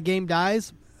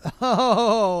dies,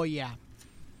 oh, yeah.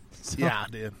 So. Yeah,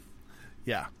 dude.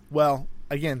 Yeah. Well,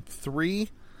 again, 3,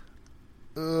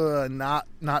 not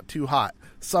too hot.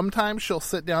 Sometimes she'll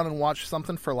sit down and watch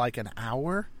something for like an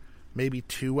hour, maybe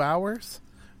 2 hours.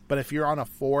 But if you're on a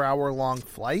 4-hour-long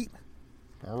flight,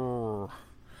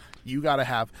 you gotta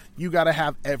have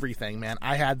everything, man.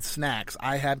 I had snacks,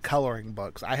 I had coloring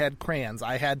books, I had crayons,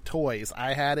 I had toys,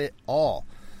 I had it all.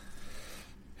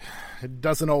 It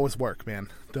doesn't always work, man.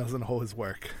 Doesn't always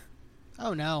work.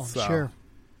 Oh no, sure.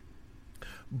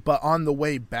 But on the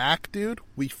way back, dude,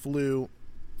 we flew.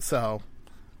 So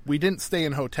we didn't stay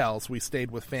in hotels. We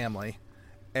stayed with family,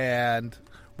 and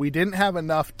We didn't have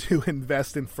enough to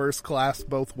invest in first class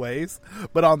both ways,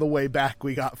 but on the way back,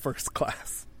 we got first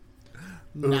class.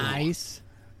 Nice.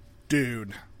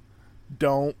 Dude,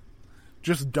 don't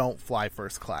fly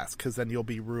first class, because then you'll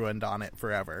be ruined on it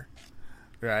forever.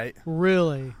 Right?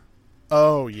 Really?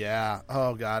 Oh, yeah.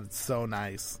 Oh, God, it's so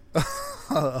nice.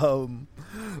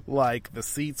 Like, the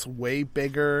seat's way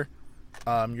bigger.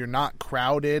 You're not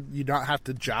crowded. You don't have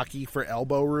to jockey for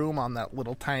elbow room on that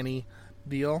little tiny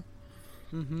deal.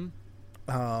 Mm-hmm.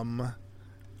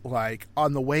 Like,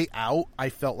 on the way out, I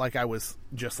felt like I was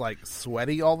just, like,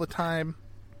 sweaty all the time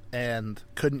and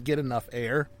couldn't get enough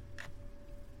air.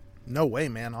 No way,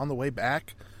 man. On the way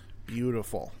back,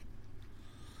 beautiful.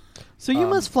 So you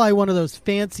must fly one of those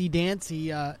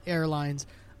fancy-dancy airlines.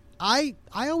 I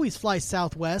always fly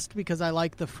Southwest because I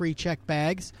like the free check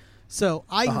bags. So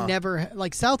I never...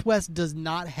 Like, Southwest does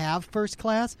not have first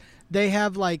class. They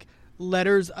have, like,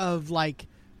 letters of, like,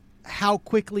 how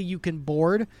quickly you can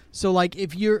board. So, like,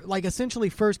 if you're... Like, essentially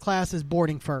first class is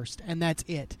boarding first, and that's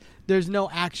it. There's no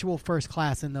actual first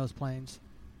class in those planes.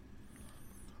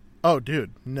 Oh,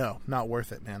 dude. No, not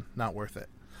worth it, man. Not worth it.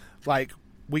 Like,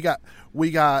 we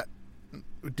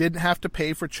didn't have to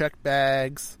pay for check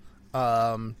bags,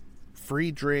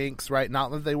 free drinks, right?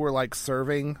 Not that they were, like,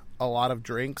 serving a lot of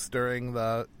drinks during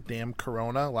the damn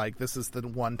Corona. Like, this is the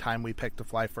one time we picked to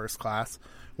fly first class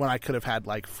when I could have had,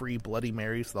 like, free Bloody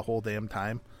Marys the whole damn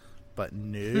time. But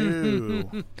no.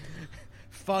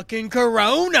 Fucking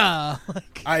Corona!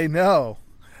 I know.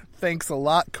 Thanks a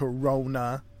lot,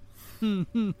 Corona.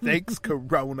 Thanks,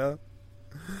 Corona.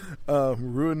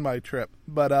 Ruined my trip.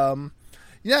 But,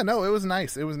 yeah, no, it was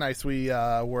nice. It was nice. We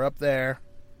were up there,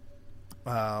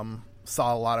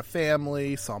 saw a lot of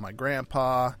family, saw my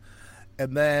grandpa,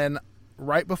 and then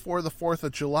right before the 4th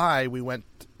of July,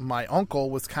 my uncle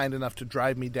was kind enough to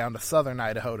drive me down to southern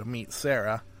Idaho to meet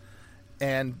Sarah,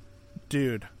 and,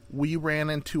 dude, we ran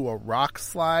into a rock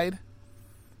slide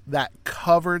that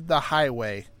covered the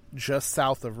highway just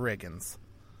south of Riggins.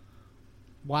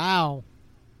 Wow.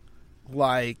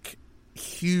 Like,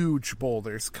 huge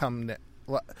boulders come...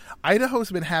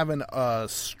 Idaho's been having a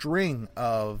string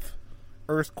of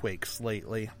earthquakes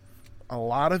lately. A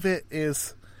lot of it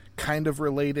is kind of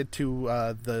related to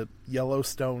the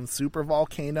Yellowstone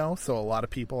supervolcano, so a lot of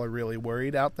people are really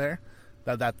worried out there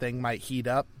that thing might heat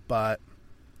up. But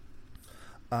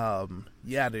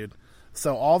yeah, dude.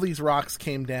 So all these rocks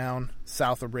came down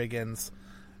south of Riggins,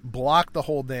 blocked the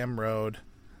whole damn road.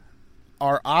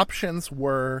 Our options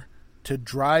were to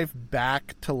drive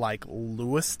back to, like,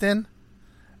 Lewiston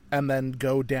and then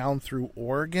go down through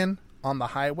Oregon on the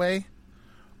highway,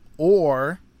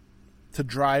 or to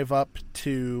drive up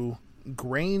to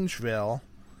Grangeville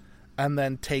and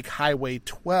then take Highway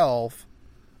 12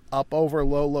 up over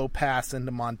Lolo Pass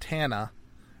into Montana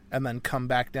and then come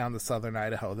back down to southern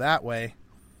Idaho that way.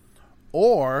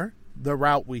 Or the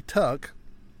route we took,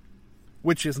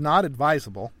 which is not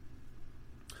advisable,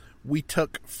 we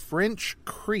took French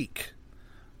Creek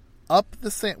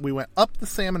we went up the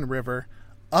Salmon River,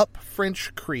 up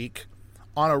French Creek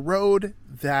on a road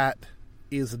that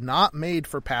is not made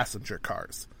for passenger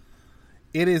cars.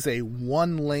 It is a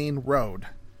one-lane road,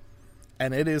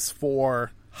 and it is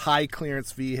for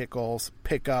high-clearance vehicles,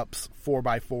 pickups,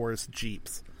 4x4s,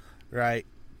 Jeeps, right?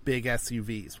 Big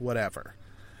SUVs, whatever.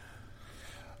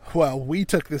 Well, we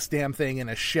took this damn thing in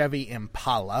a Chevy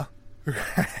Impala,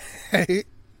 right?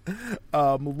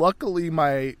 Luckily,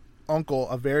 my uncle,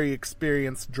 a very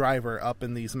experienced driver up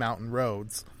in these mountain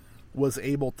roads, was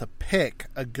able to pick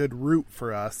a good route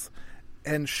for us,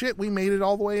 and shit, we made it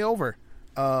all the way over.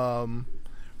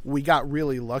 We got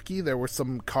really lucky. There were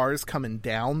some cars coming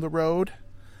down the road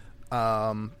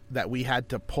that we had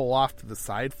to pull off to the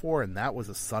side for, and that was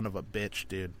a son of a bitch,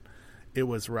 dude. It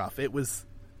was rough. It was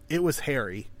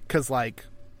hairy, because, like,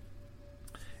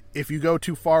 if you go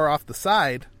too far off the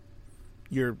side,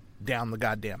 you're down the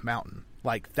goddamn mountain,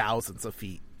 like thousands of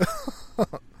feet.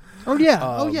 Oh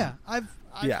yeah.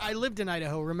 I lived in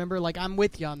Idaho. Remember, like, I'm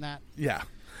with you on that. Yeah.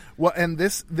 Well, and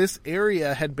this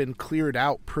area had been cleared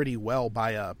out pretty well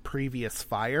by a previous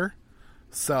fire,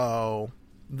 so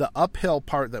the uphill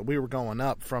part that we were going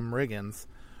up from Riggins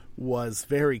was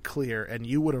very clear, and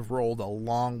you would have rolled a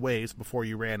long ways before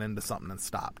you ran into something and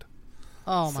stopped.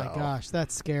 Oh my gosh,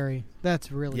 that's scary.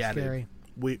 That's really scary.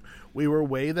 Dude, we were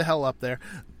way the hell up there.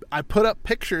 I put up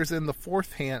pictures in the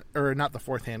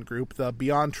the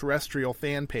Beyond Terrestrial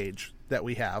fan page that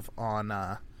we have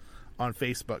on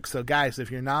Facebook. So guys, if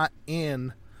you're not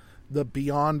in the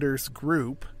Beyonders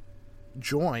group,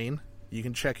 join. You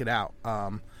can check it out.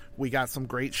 We got some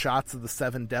great shots of the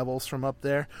Seven Devils from up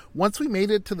there. Once we made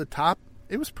it to the top,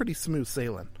 it was pretty smooth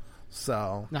sailing.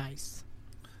 So Nice.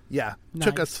 yeah, Nice.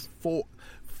 took us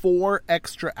four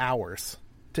extra hours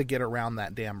to get around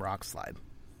that damn rock slide.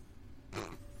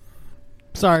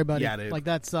 Sorry, buddy. Yeah, dude. Like,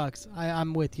 that sucks.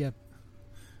 I'm with you.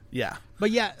 Yeah.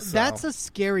 But yeah, So- that's a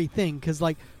scary thing because,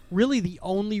 like, really the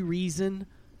only reason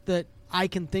that I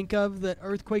can think of that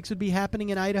earthquakes would be happening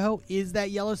in Idaho is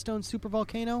that Yellowstone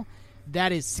supervolcano.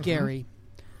 That is scary.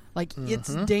 Like,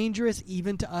 it's dangerous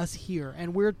even to us here,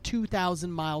 and we're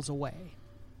 2,000 miles away.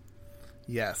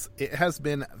 Yes, it has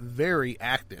been very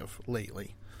active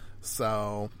lately.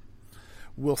 So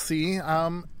we'll see.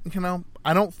 I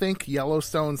don't think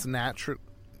Yellowstone's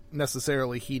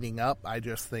necessarily heating up. I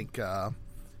just think,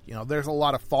 there's a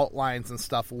lot of fault lines and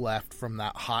stuff left from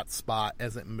that hot spot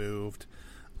as it moved.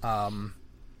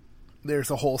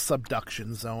 There's a whole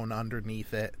subduction zone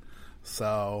underneath it.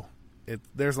 So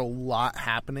there's a lot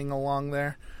happening along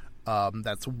there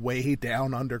that's way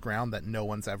down underground that no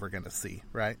one's ever going to see,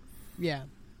 right? Yeah.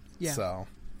 Yeah. So,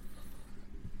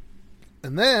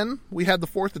 and then we had the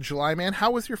 4th of July, man.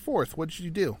 How was your 4th? What did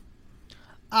you do?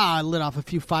 I lit off a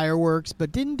few fireworks,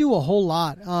 but didn't do a whole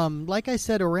lot. Like I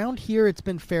said, around here it's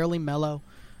been fairly mellow.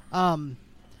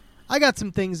 I got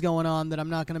some things going on that I'm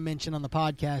not going to mention on the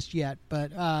podcast yet,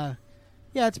 but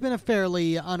yeah, it's been a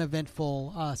fairly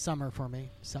uneventful summer for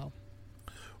me. So,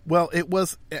 well, it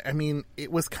was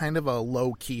kind of a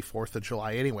low-key 4th of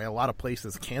July anyway. A lot of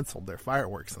places canceled their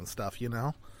fireworks and stuff,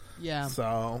 yeah.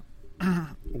 So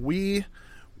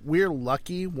we're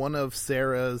lucky. One of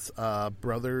Sarah's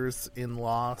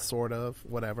brothers-in-law, sort of,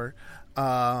 whatever,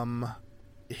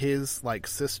 his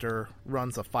sister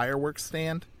runs a fireworks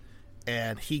stand,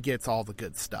 and he gets all the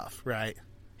good stuff, right?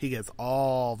 He gets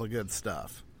all the good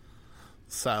stuff.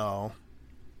 So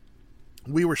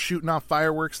we were shooting off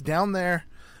fireworks down there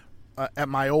at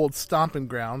my old stomping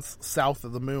grounds, south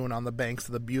of the moon, on the banks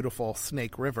of the beautiful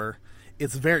Snake River.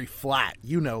 It's very flat,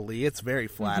 Lee. It's very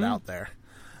flat out there.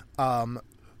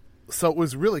 So it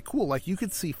was really cool. Like, you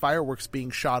could see fireworks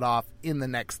being shot off in the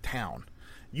next town.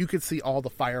 You could see all the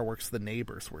fireworks the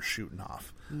neighbors were shooting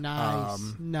off.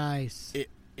 Nice, nice.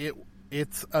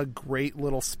 It's a great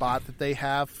little spot that they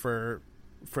have for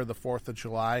the 4th of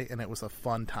July, and it was a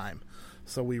fun time.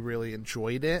 So we really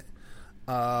enjoyed it.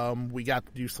 We got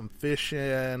to do some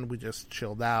fishing. We just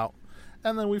chilled out,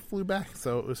 and then we flew back.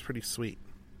 So it was pretty sweet.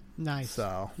 Nice.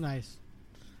 So nice.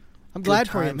 I'm glad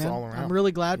for you, times all man. around. I'm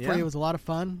really glad for Yeah. you. It was a lot of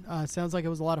fun. Sounds like it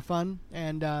was a lot of fun.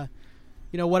 And,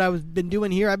 what I've been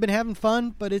doing here, I've been having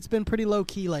fun, but it's been pretty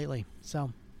low-key lately.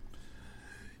 So,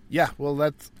 Yeah, well,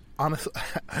 that's honestly,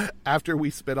 after we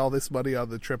spent all this money on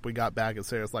the trip, we got back and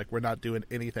Sarah's like, we're not doing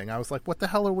anything. I was like, what the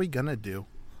hell are we going to do?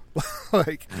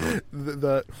 Like,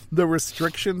 the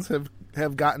restrictions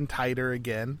have gotten tighter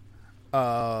again.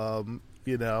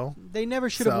 they never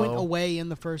should have went away in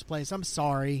the first place. I'm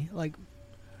sorry.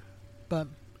 But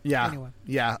Yeah. anyway.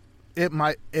 Yeah.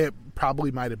 It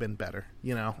probably might have been better,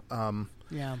 Yeah.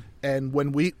 And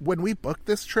when we booked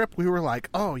this trip, we were like,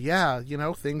 oh yeah,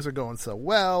 things are going so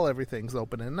well, everything's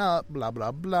opening up, blah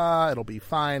blah blah, it'll be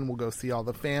fine, we'll go see all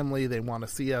the family, they want to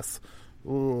see us.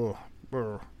 Ooh.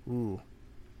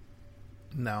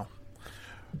 No.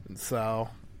 So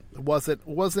it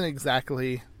wasn't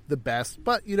exactly the best,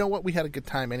 but you know what, we had a good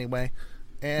time anyway.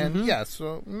 And yeah,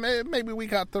 so maybe we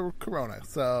got the corona,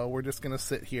 so we're just gonna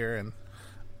sit here and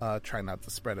try not to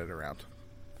spread it around.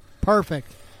 Perfect.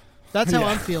 That's how Yeah.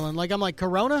 I'm feeling. I'm like,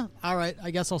 Corona? All right,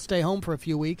 I guess I'll stay home for a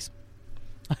few weeks.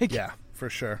 Yeah, for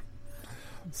sure.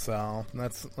 So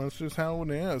that's just how it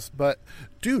is. But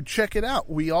dude, check it out.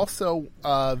 We also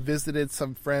visited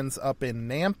some friends up in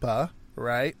Nampa,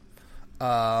 right?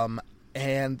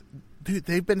 And dude,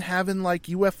 they've been having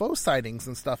UFO sightings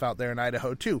and stuff out there in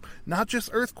Idaho too. Not just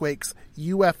earthquakes,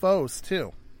 UFOs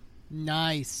too.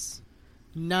 Nice.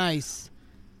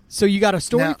 So you got a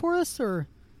story Now- for us, or?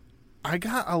 I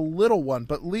got a little one,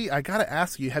 but Lee, I got to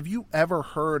ask you, have you ever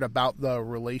heard about the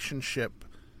relationship,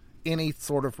 any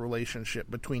sort of relationship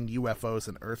between UFOs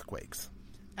and earthquakes?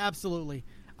 Absolutely.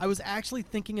 I was actually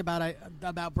thinking about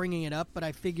bringing it up, but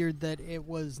I figured that it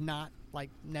was not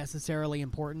necessarily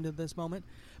important at this moment.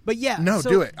 But yeah, No, so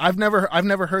do it. I've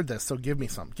never heard this, so give me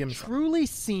some. Truly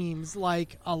seems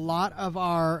like a lot of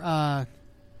our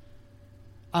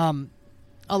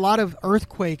a lot of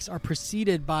earthquakes are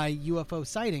preceded by UFO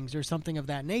sightings or something of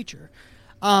that nature.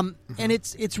 And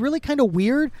it's really kind of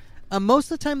weird.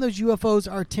 Most of the time, those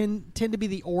UFOs tend to be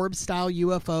the orb-style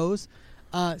UFOs.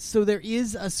 So there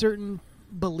is a certain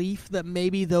belief that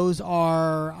maybe those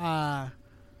are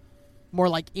more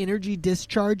like energy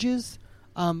discharges.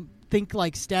 Think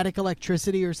like static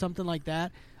electricity or something like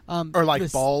that. Or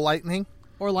ball lightning?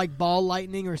 or like ball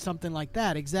lightning or something like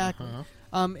that. Exactly.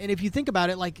 And if you think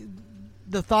about it, like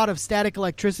the thought of static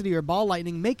electricity or ball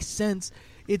lightning makes sense.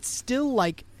 It's still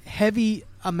like heavy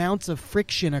amounts of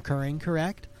friction occurring,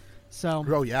 correct? So,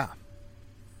 Oh, yeah.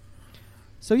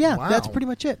 So yeah, Wow. that's pretty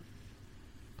much it.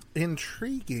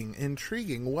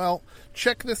 Intriguing. Well,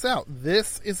 check this out.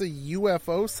 This is a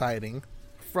UFO sighting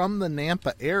from the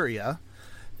Nampa area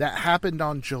that happened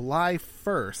on July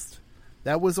 1st.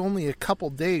 That was only a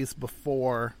couple days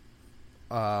before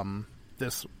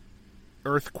this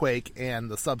earthquake and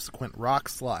the subsequent rock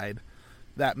slide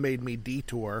that made me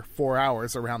detour 4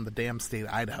 hours around the damn state of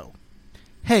Idaho.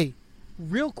 Hey,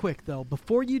 real quick though,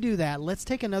 before you do that, let's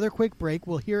take another quick break.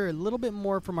 We'll hear a little bit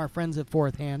more from our friends at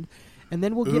Fourth Hand, and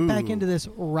then we'll get back into this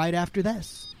right after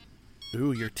this.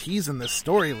 Ooh, you're teasing this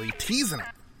story, Lee. Teasing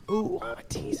it. Ooh, I'm a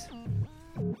tease.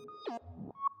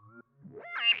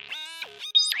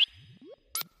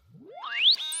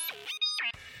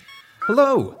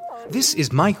 Hello, this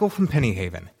is Michael from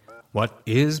Pennyhaven. What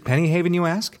is Pennyhaven, you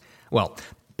ask? Well,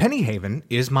 Pennyhaven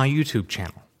is my YouTube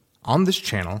channel. On this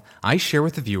channel, I share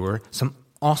with the viewer some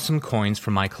awesome coins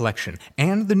from my collection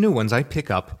and the new ones I pick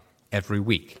up every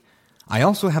week. I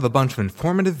also have a bunch of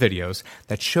informative videos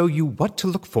that show you what to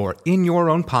look for in your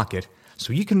own pocket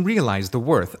so you can realize the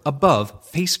worth above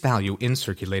face value in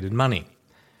circulated money.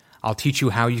 I'll teach you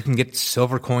how you can get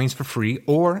silver coins for free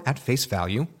or at face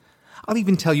value. I'll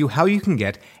even tell you how you can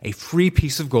get a free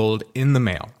piece of gold in the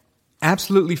mail.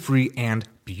 Absolutely free and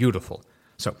beautiful.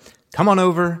 So come on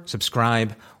over,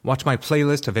 subscribe, watch my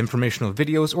playlist of informational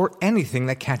videos or anything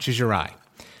that catches your eye.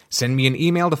 Send me an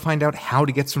email to find out how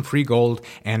to get some free gold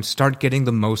and start getting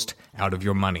the most out of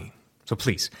your money. So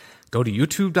please, go to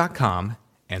youtube.com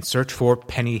and search for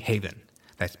Pennyhaven.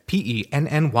 That's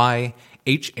PENNYHAVEN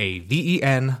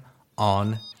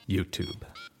on YouTube.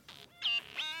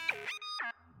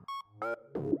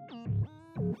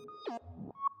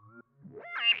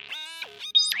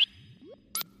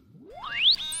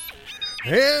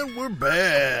 And we're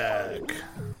back.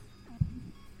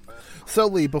 So,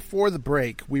 Lee, before the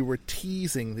break, we were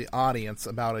teasing the audience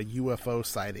about a UFO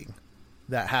sighting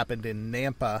that happened in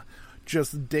Nampa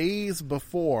just days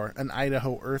before an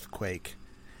Idaho earthquake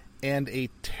and a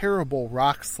terrible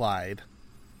rock slide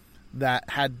that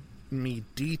had me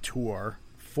detour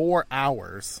 4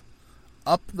 hours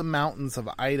up the mountains of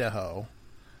Idaho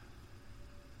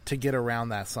to get around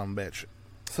that sumbitch.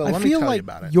 So let me feel tell like you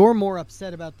about it. you're more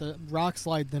upset about the rock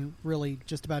slide than really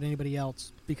just about anybody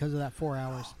else because of that 4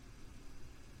 hours.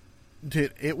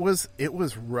 Dude, it was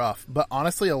rough. But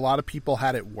honestly, a lot of people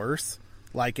had it worse.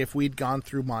 Like, if we'd gone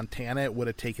through Montana, it would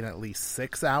have taken at least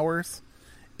 6 hours.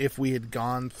 If we had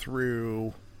gone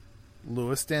through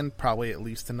Lewiston, probably at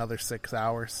least another 6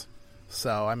 hours.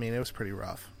 So, I mean, it was pretty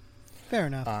rough. Fair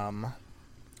enough.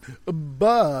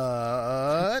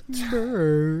 But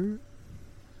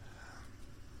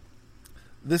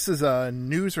this is a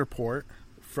news report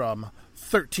from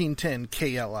 1310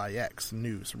 KLIX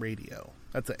News Radio.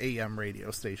 That's an AM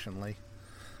radio station, Lee.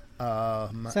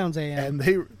 Sounds AM.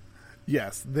 And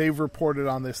they've reported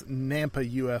on this Nampa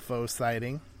UFO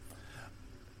sighting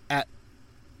at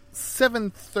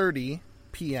 7:30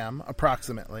 p.m.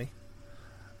 approximately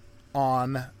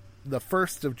on the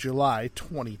 1st of July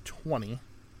 2020.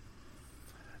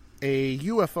 A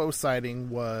UFO sighting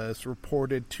was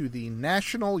reported to the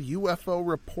National UFO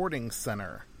Reporting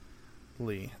Center,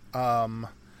 Lee.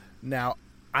 Now,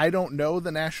 I don't know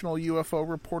the National UFO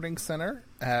Reporting Center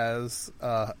as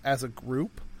a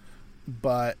group,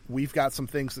 but we've got some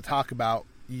things to talk about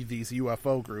these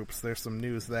UFO groups. There's some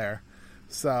news there.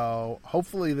 So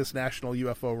hopefully this National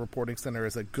UFO Reporting Center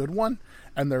is a good one,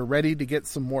 and they're ready to get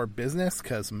some more business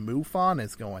because MUFON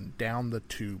is going down the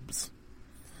tubes.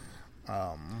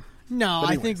 No,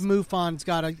 I think MUFON's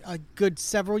got a good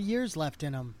several years left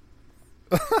in them.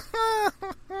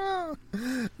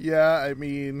 Yeah, I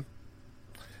mean,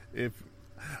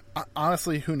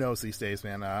 honestly, who knows these days,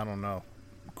 man? I don't know.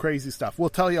 Crazy stuff. We'll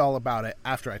tell you all about it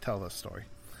after I tell this story.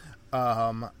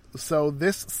 So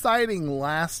this sighting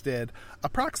lasted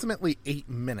approximately 8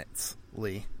 minutes,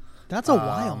 Lee. That's a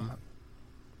while.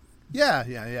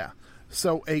 Yeah.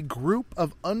 So a group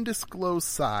of undisclosed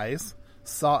size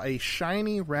saw a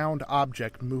shiny round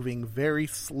object moving very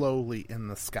slowly in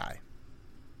the sky.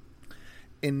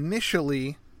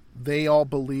 Initially, they all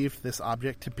believed this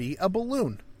object to be a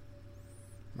balloon,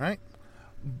 right?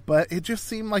 But it just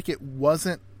seemed like it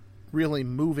wasn't really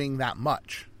moving that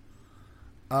much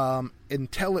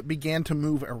until it began to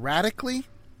move erratically,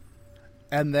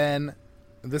 and then,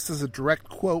 this is a direct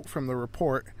quote from the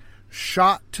report,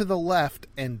 shot to the left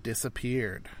and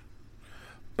disappeared.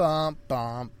 Bump,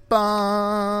 bump,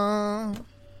 Bum.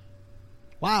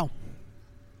 Wow.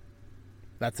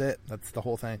 That's it. That's the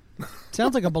whole thing.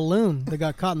 Sounds like a balloon that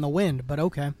got caught in the wind, but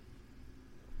okay.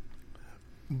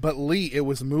 But Lee, it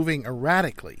was moving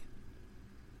erratically.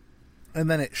 And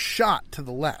then it shot to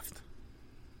the left.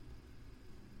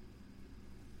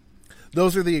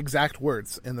 Those are the exact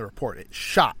words in the report. It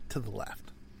shot to the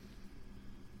left.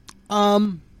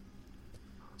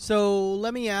 So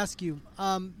let me ask you,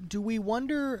 do we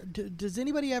wonder, does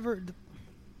anybody ever...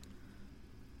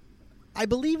 I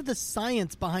believe the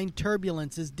science behind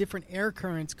turbulence is different air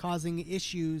currents causing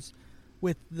issues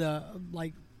with the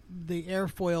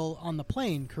airfoil on the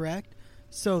plane, correct?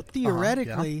 So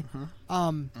theoretically,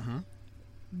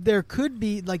 there could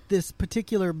be, like, this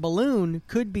particular balloon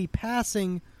could be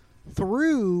passing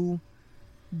through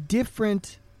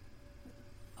different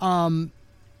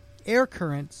air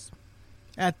currents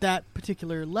at that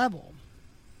particular level.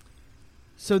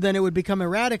 So then it would become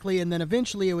erratically, and then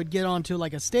eventually it would get onto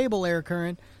like a stable air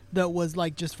current that was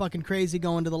like just fucking crazy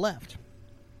going to the left.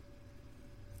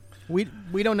 We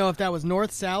don't know if that was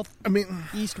north, south,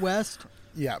 east, west,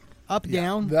 up,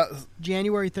 down,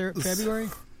 January, February.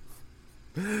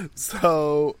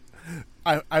 So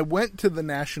I went to the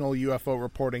National UFO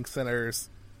Reporting Center's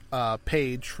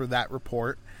page for that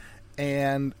report,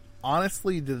 and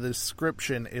honestly, the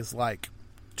description is like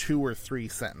 2 or 3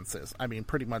 sentences. I mean,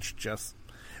 pretty much just...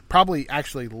 Probably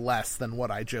actually less than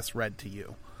what I just read to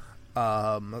you.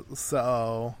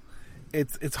 So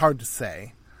it's hard to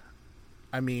say.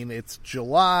 I mean, it's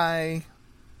July.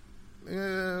 I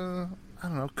don't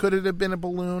know. Could it have been a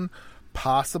balloon?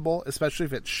 Possible, especially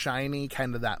if it's shiny,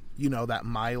 kind of that, that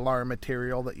mylar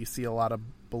material that you see a lot of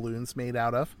balloons made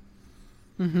out of.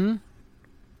 Mm-hmm.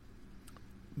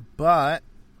 But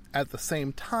at the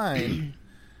same time,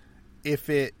 if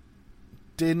it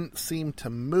didn't seem to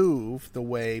move the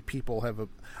way people have...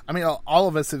 I mean, all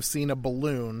of us have seen a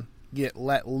balloon get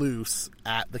let loose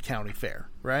at the county fair,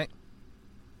 right?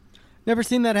 Never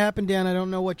seen that happen, Dan. I don't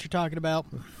know what you're talking about.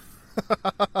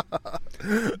 I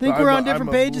think we're on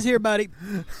different pages here, buddy.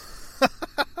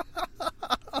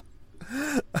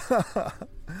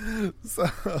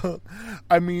 So,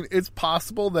 I mean, it's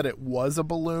possible that it was a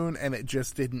balloon and it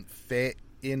just didn't fit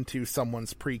into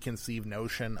someone's preconceived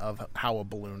notion of how a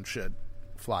balloon should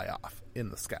fly off in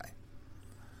the sky.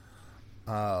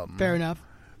 Fair enough.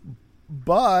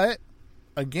 But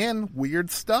again, weird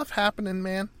stuff happening,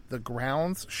 man. The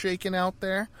ground's shaking out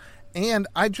there. And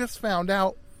I just found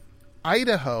out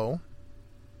Idaho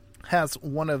has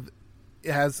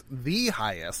the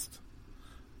highest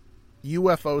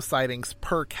UFO sightings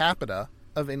per capita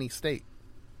of any state.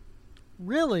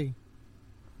 Really?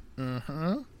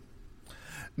 Mm-hmm.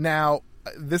 Now,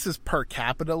 this is per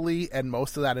capita, Lee, and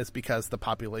most of that is because the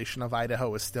population of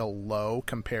Idaho is still low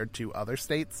compared to other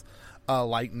states.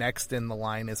 Like next in the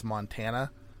line is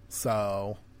Montana.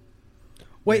 So,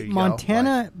 wait,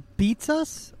 Montana beats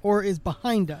us or is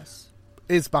behind us?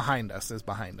 Is behind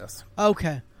us.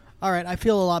 Okay. All right. I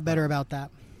feel a lot better about that.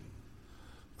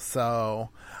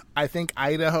 So, I think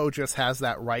Idaho just has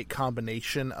that right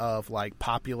combination of like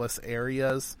populous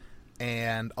areas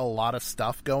and a lot of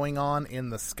stuff going on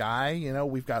in the sky.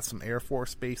 We've got some Air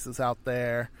Force bases out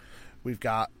there. We've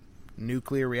got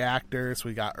nuclear reactors.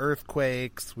 We've got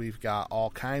earthquakes. We've got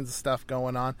all kinds of stuff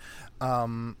going on.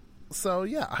 So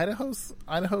yeah,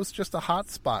 Idaho's just a hot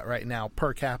spot right now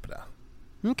per capita.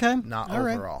 Okay. Not all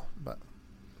overall, right. but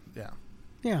yeah.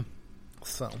 Yeah.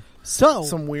 So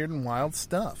some weird and wild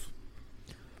stuff.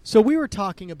 So we were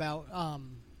talking about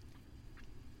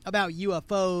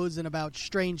UFOs and about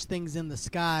strange things in the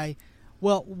sky.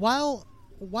 Well,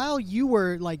 while you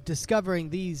were like discovering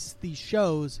these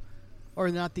shows, or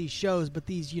not these shows, but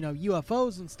these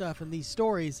UFOs and stuff and these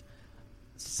stories,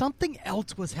 something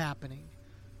else was happening.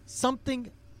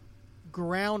 Something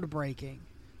groundbreaking.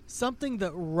 Something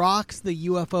that rocks the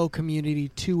UFO community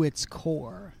to its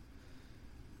core.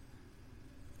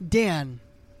 Dan,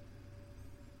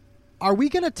 are we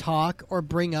going to talk or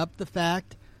bring up the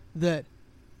fact that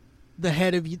the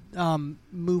head of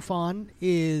MUFON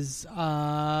is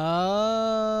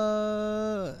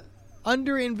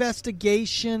under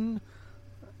investigation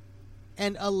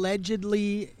and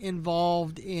allegedly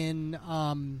involved in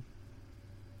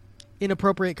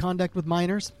inappropriate conduct with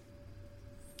minors?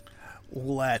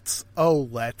 Let's,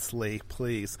 Lee,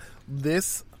 please.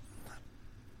 This,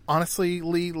 honestly,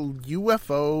 Lee,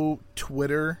 UFO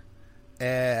Twitter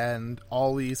and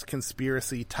all these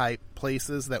conspiracy type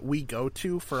places that we go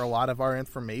to for a lot of our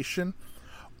information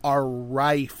are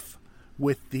rife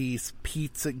with these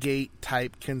Pizzagate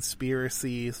type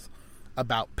conspiracies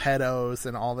about pedos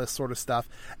and all this sort of stuff.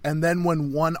 And then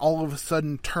when one all of a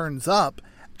sudden turns up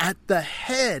at the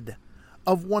head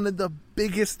of one of the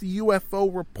biggest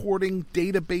UFO reporting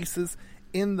databases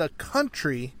in the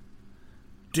country,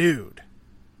 dude,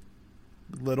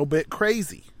 little bit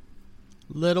crazy.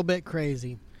 Little bit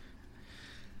crazy.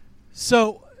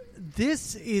 So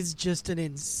this is just an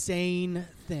insane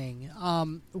thing.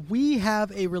 We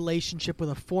have a relationship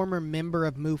with a former member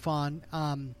of MUFON,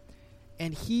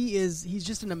 and he's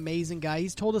just an amazing guy.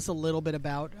 He's told us a little bit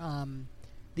about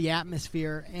the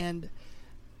atmosphere, and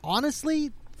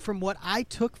honestly, from what I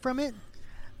took from it,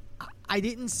 I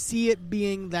didn't see it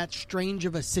being that strange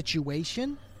of a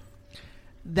situation.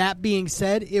 That being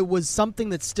said, it was something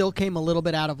that still came a little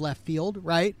bit out of left field,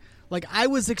 right? Like, I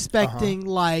was expecting,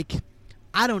 like,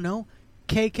 I don't know,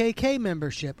 KKK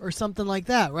membership or something like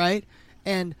that, right?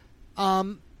 And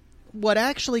what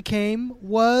actually came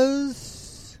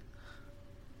was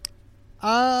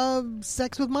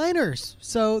sex with minors.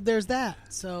 So there's that.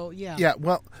 So, yeah. Yeah,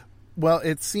 well,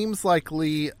 it seems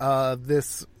likely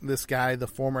this guy, the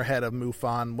former head of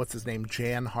MUFON, what's his name,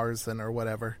 Jan Harzen or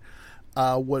whatever,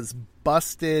 was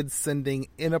busted sending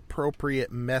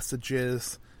inappropriate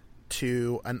messages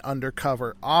to an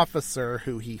undercover officer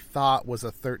who he thought was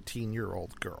a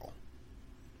 13-year-old girl.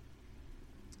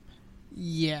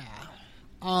 Yeah.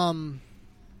 Come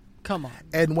on.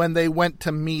 And when they went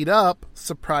to meet up,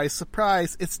 surprise,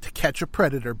 surprise, it's To Catch a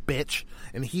Predator, bitch.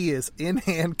 And he is in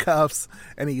handcuffs,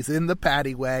 and he's in the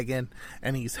paddy wagon,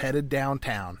 and he's headed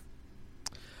downtown.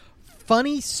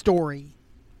 Funny story.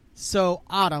 So,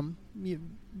 Autumn, the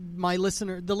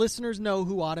listeners know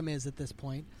who Autumn is at this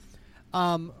point.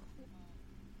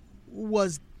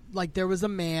 Was like, there was a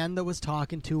man that was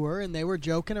talking to her, and they were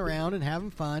joking around and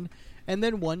having fun. And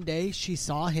then one day she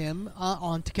saw him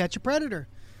on To Catch a Predator.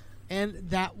 And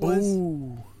that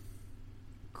was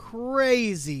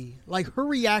crazy. Like, her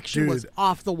reaction was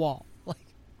off the wall. Like,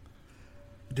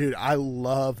 dude, I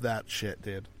love that shit,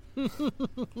 dude.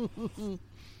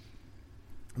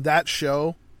 That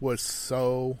show was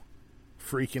so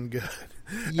freaking good.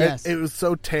 Yes. It was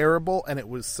so terrible, and it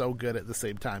was so good at the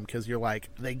same time, because you're like,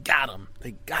 they got them.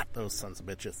 They got those sons of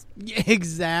bitches. Yeah,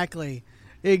 exactly.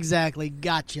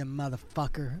 Gotcha,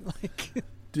 motherfucker. Like,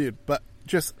 dude, but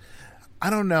just, I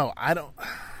don't know.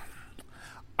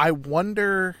 I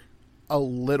wonder a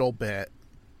little bit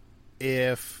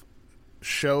if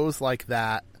shows like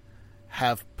that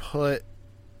have put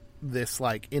this,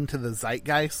 like, into the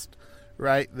zeitgeist,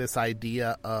 right? This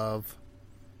idea of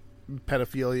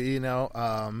pedophilia, you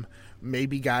know,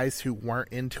 maybe guys who weren't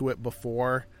into it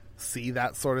before see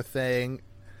that sort of thing,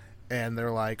 and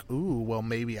they're like, ooh, well,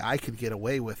 maybe I could get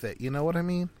away with it. You know what I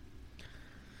mean?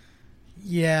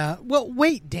 Yeah. Well,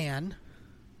 wait, Dan.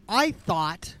 I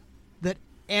thought that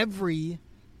every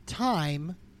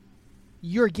time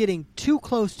you're getting too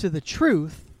close to the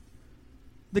truth,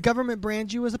 the government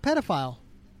brands you as a pedophile.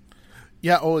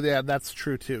 Yeah, oh, yeah, that's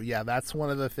true, too. Yeah, that's one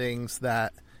of the things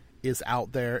that is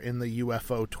out there in the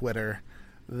UFO Twitter,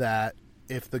 that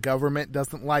if the government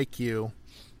doesn't like you,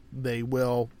 they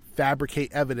will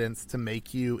fabricate evidence to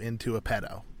make you into a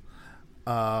pedo.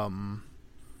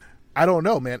 I don't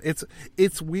know, man.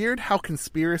 It's weird how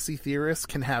conspiracy theorists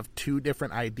can have two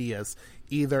different ideas.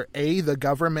 Either A, the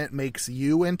government makes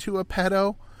you into a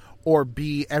pedo, or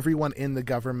B, everyone in the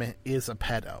government is a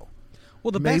pedo.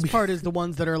 Well, the best part is the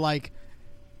ones that are like,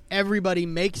 everybody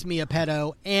makes me a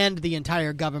pedo and the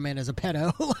entire government is a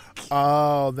pedo.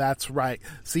 Oh, that's right.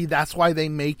 See, that's why they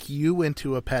make you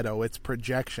into a pedo. It's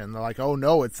projection. They're like, oh,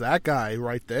 no, it's that guy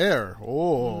right there.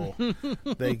 Oh,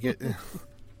 they get...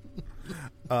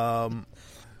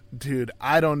 dude,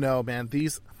 I don't know, man.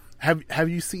 These have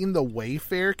you seen the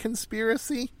Wayfair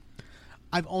conspiracy?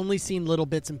 I've only seen little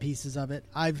bits and pieces of it.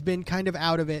 I've been kind of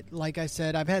out of it. Like I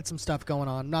said, I've had some stuff going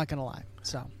on. I'm not going to lie.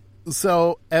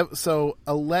 So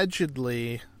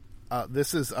allegedly,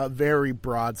 this is a very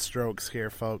broad strokes here,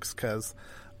 folks, because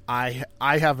I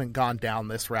haven't gone down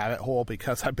this rabbit hole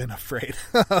because I've been afraid.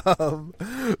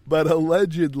 But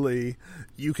allegedly,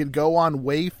 you could go on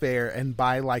Wayfair and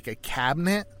buy like a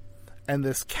cabinet, and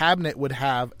this cabinet would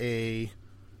have a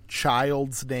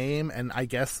child's name, and I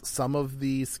guess some of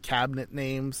these cabinet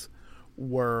names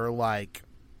were like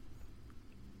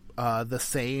the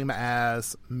same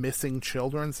as missing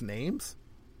children's names,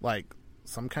 like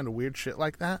some kind of weird shit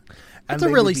like that. That's a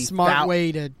really smart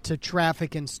way to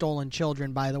traffic in stolen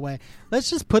children, by the way. Let's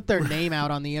just put their name out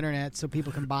on the internet so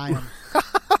people can buy them.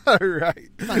 Right.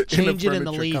 Not change it in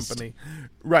the least. Company.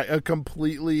 Right, a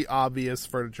completely obvious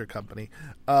furniture company.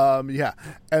 Yeah.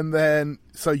 And then,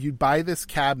 so you'd buy this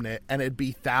cabinet, and it'd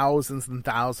be thousands and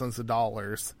thousands of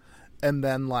dollars. and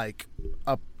then like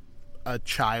a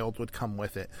child would come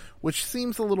with it, which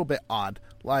seems a little bit odd.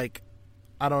 Like,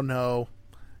 I don't know,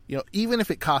 even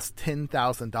if it costs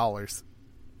 $10,000,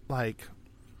 like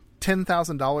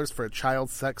 $10,000 for a child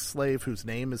sex slave whose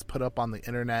name is put up on the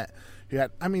internet.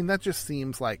 That just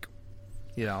seems like,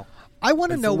 I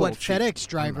want to know what cheap. FedEx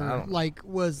driver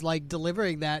was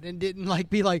delivering that and didn't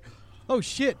be like, oh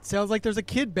shit, sounds like there's a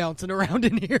kid bouncing around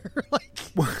in here.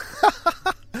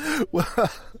 Well,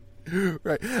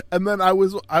 right. And then I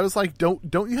was like, don't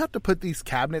you have to put these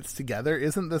cabinets together?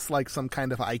 Isn't this like some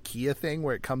kind of IKEA thing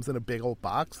where it comes in a big old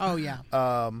box? Oh yeah.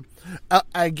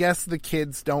 I guess the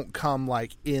kids don't come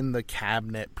like in the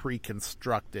cabinet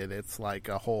pre-constructed. It's like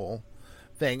a whole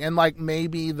thing. And like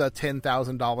maybe the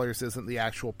 $10,000 isn't the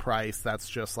actual price. That's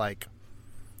just like,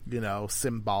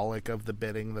 symbolic of the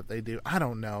bidding that they do. I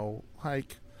don't know.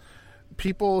 Like,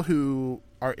 people who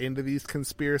are into these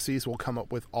conspiracies will come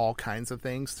up with all kinds of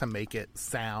things to make it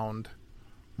sound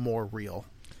more real.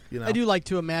 I do like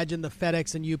to imagine the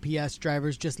FedEx and UPS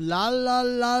drivers just la la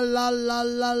la la la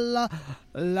la la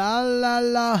la la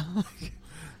la.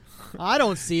 I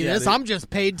don't see this. I'm just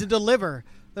paid to deliver.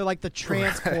 They're like the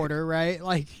transporter, right?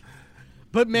 Like,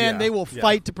 but man, they will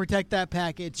fight to protect that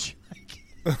package.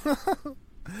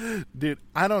 Dude,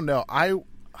 I don't know.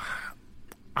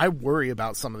 I worry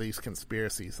about some of these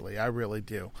conspiracies, Lee. I really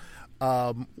do.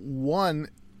 One,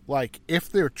 like, if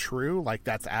they're true, like,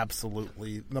 that's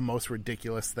absolutely the most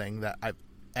ridiculous thing that I've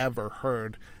ever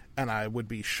heard, and I would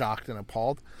be shocked and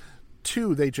appalled.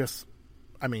 Two, they just,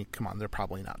 come on, they're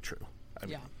probably not true.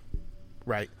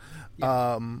 Right?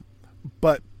 Yeah.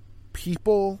 But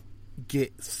people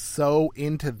get so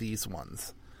into these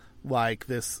ones, like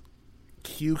this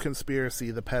Q conspiracy,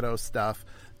 the pedo stuff.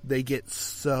 They get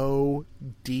so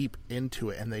deep into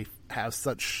it, and they have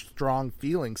such strong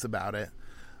feelings about it,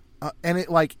 and it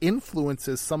like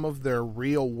influences some of their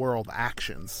real world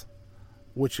actions,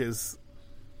 which is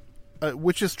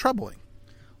troubling.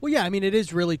 Well, yeah, it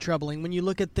is really troubling when you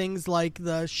look at things like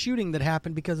the shooting that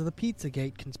happened because of the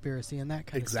Pizzagate conspiracy and that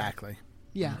kind of stuff. Exactly.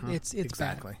 Yeah, it's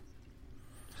exactly. Bad.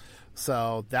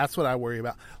 So that's what I worry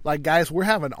about. Like, guys, we're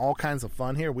having all kinds of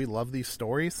fun here. We love these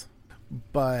stories,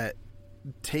 but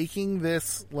taking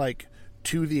this like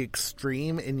to the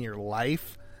extreme in your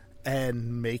life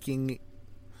and making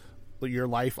your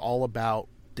life all about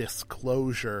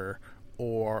disclosure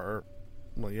or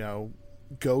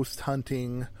ghost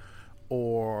hunting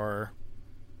or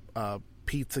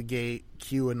Pizzagate,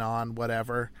 QAnon,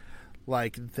 whatever,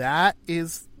 like that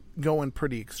is going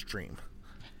pretty extreme.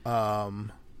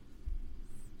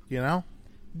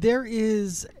 There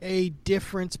is a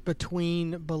difference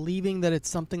between believing that it's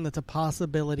something that's a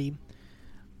possibility,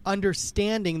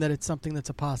 understanding that it's something that's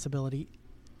a possibility,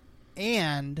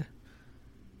 and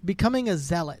becoming a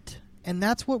zealot. And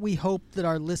that's what we hope that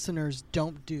our listeners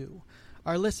don't do.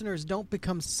 Our listeners don't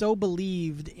become so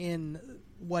believed in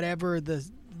whatever the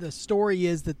story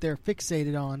is that they're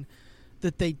fixated on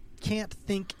that they can't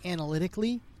think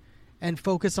analytically and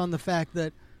focus on the fact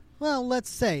that, well, let's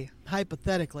say,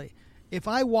 hypothetically, if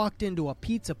I walked into a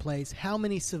pizza place, how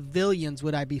many civilians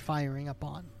would I be firing up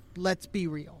on? Let's be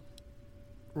real.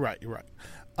 Right.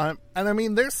 And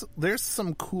there's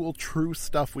some cool, true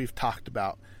stuff we've talked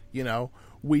about.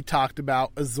 We talked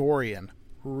about Azorian.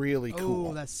 Really cool.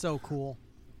 Oh, that's so cool.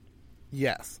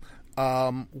 Yes.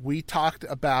 We talked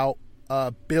about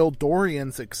Bill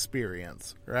Dorian's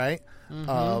experience, right?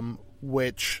 Mm-hmm.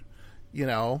 Which,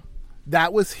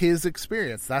 that was his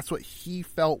experience. That's what he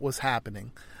felt was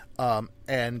happening.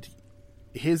 And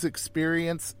his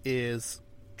experience is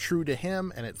true to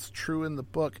him, and it's true in the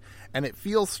book, and it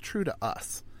feels true to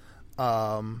us.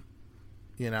 Who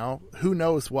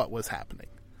knows what was happening,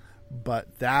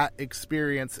 but that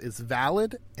experience is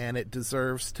valid, and it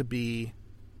deserves to be,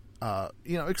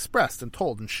 expressed and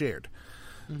told and shared.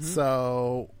 Mm-hmm.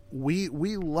 So we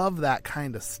love that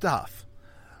kind of stuff,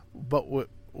 but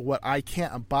what I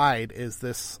can't abide is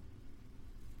this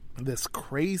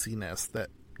craziness that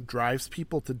drives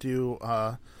people to do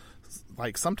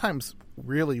like sometimes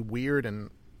really weird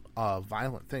and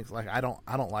violent things. Like I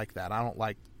don't like that. I don't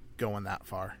like going that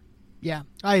far. Yeah,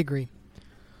 I agree.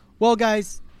 Well,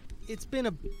 guys, it's been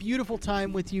a beautiful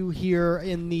time with you here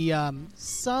in the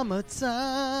summertime,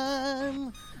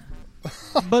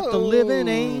 but the living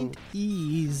ain't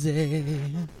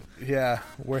easy. Yeah,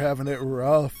 we're having it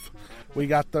rough.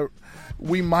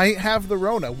 We might have the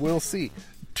Rona. We'll see.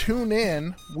 Tune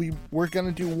in. We're going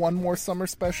to do one more summer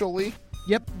special, Lee.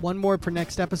 Yep, one more for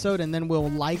next episode, and then we'll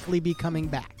likely be coming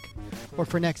back. Or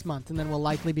for next month, and then we'll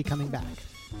likely be coming back.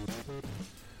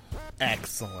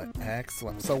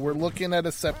 Excellent. So we're looking at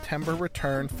a September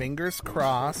return, fingers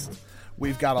crossed.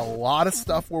 We've got a lot of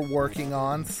stuff we're working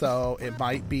on, so it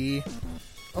might be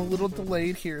a little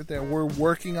delayed here or there. We're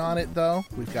working on it, though.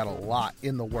 We've got a lot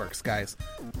in the works, guys.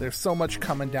 There's so much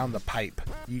coming down the pipe.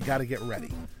 You got to get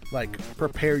ready. Like,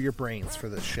 prepare your brains for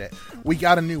this shit. We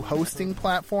got a new hosting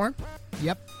platform.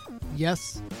 Yep.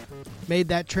 Yes. Made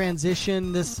that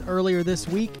transition earlier this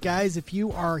week. Guys, if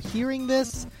you are hearing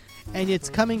this and it's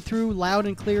coming through loud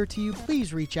and clear to you,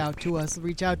 please reach out to us.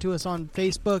 Reach out to us on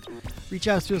Facebook. Reach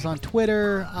out to us on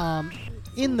Twitter.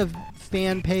 In the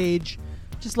fan page.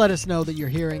 Just let us know that you're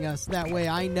hearing us. That way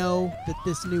I know that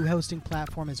this new hosting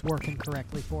platform is working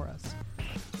correctly for us.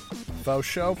 Faux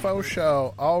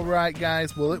show. All right,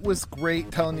 guys. Well, it was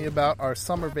great telling you about our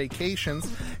summer vacations.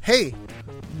 Hey,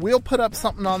 we'll put up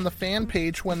something on the fan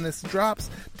page when this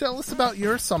drops. Tell us about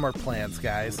your summer plans,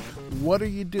 guys. What are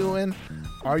you doing?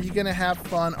 Are you going to have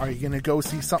fun? Are you going to go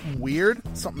see something weird?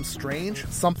 Something strange?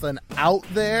 Something out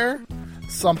there?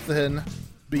 Something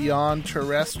beyond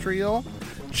terrestrial?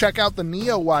 Check out the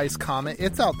Neowise Comet.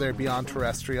 It's out there beyond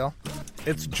terrestrial.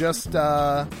 It's just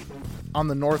on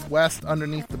the northwest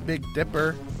underneath the Big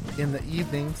Dipper in the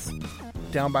evenings.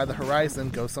 Down by the horizon.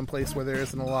 Go someplace where there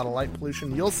isn't a lot of light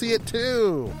pollution. You'll see it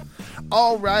too.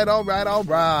 All right.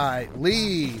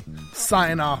 Lee,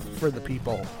 sign off for the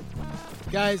people.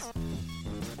 Guys,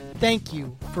 thank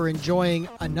you for enjoying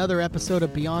another episode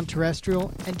of Beyond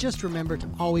Terrestrial. And just remember to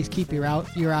always keep your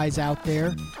eyes out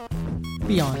there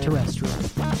beyond terrestrial.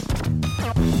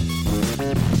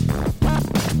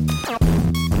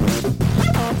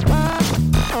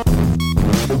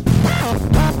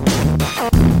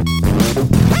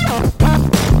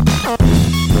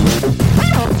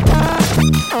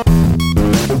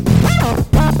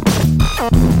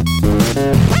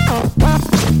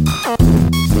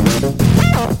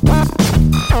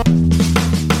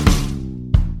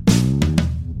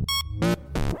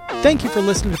 Thank you for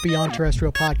listening to Beyond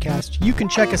Terrestrial Podcast. You can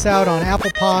check us out on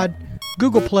Apple Pod,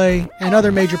 Google Play, and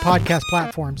other major podcast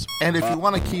platforms. And if you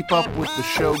want to keep up with the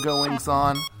show goings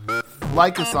on,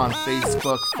 like us on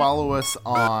Facebook, follow us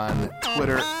on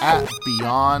Twitter at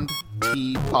Beyond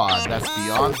T Pod. That's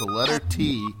Beyond the letter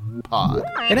T Pod.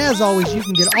 And as always, you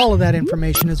can get all of that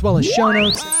information as well as show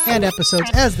notes and episodes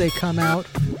as they come out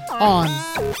on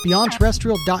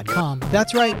BeyondTerrestrial.com.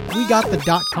 That's right, we got the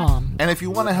 .com. And if you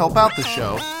want to help out the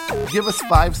show, give us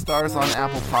 5 stars on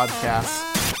Apple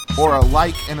Podcasts or a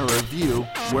like and a review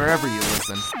wherever you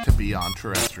listen to Beyond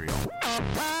Terrestrial.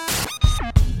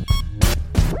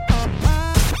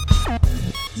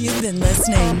 You've been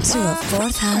listening to a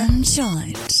Fourth Hand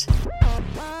Joint.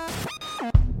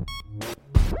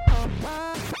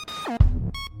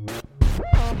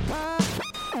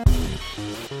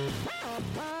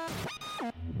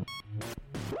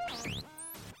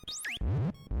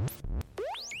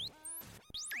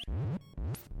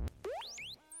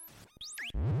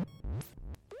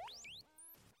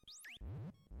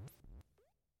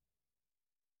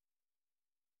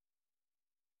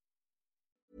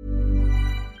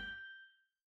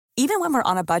 Even when we're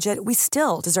on a budget, we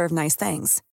still deserve nice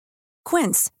things.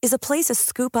 Quince is a place to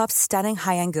scoop up stunning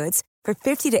high-end goods for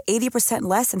 50 to 80%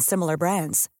 less than similar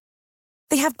brands.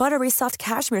 They have buttery soft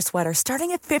cashmere sweaters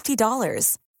starting at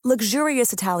 $50,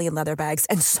 luxurious Italian leather bags,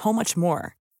 and so much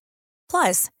more.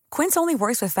 Plus, Quince only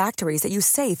works with factories that use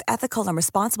safe, ethical, and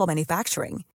responsible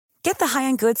manufacturing. Get the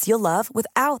high-end goods you'll love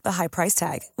without the high price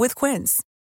tag with Quince.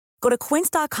 Go to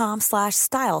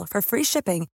quince.com/style for free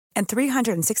shipping and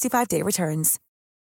 365-day returns.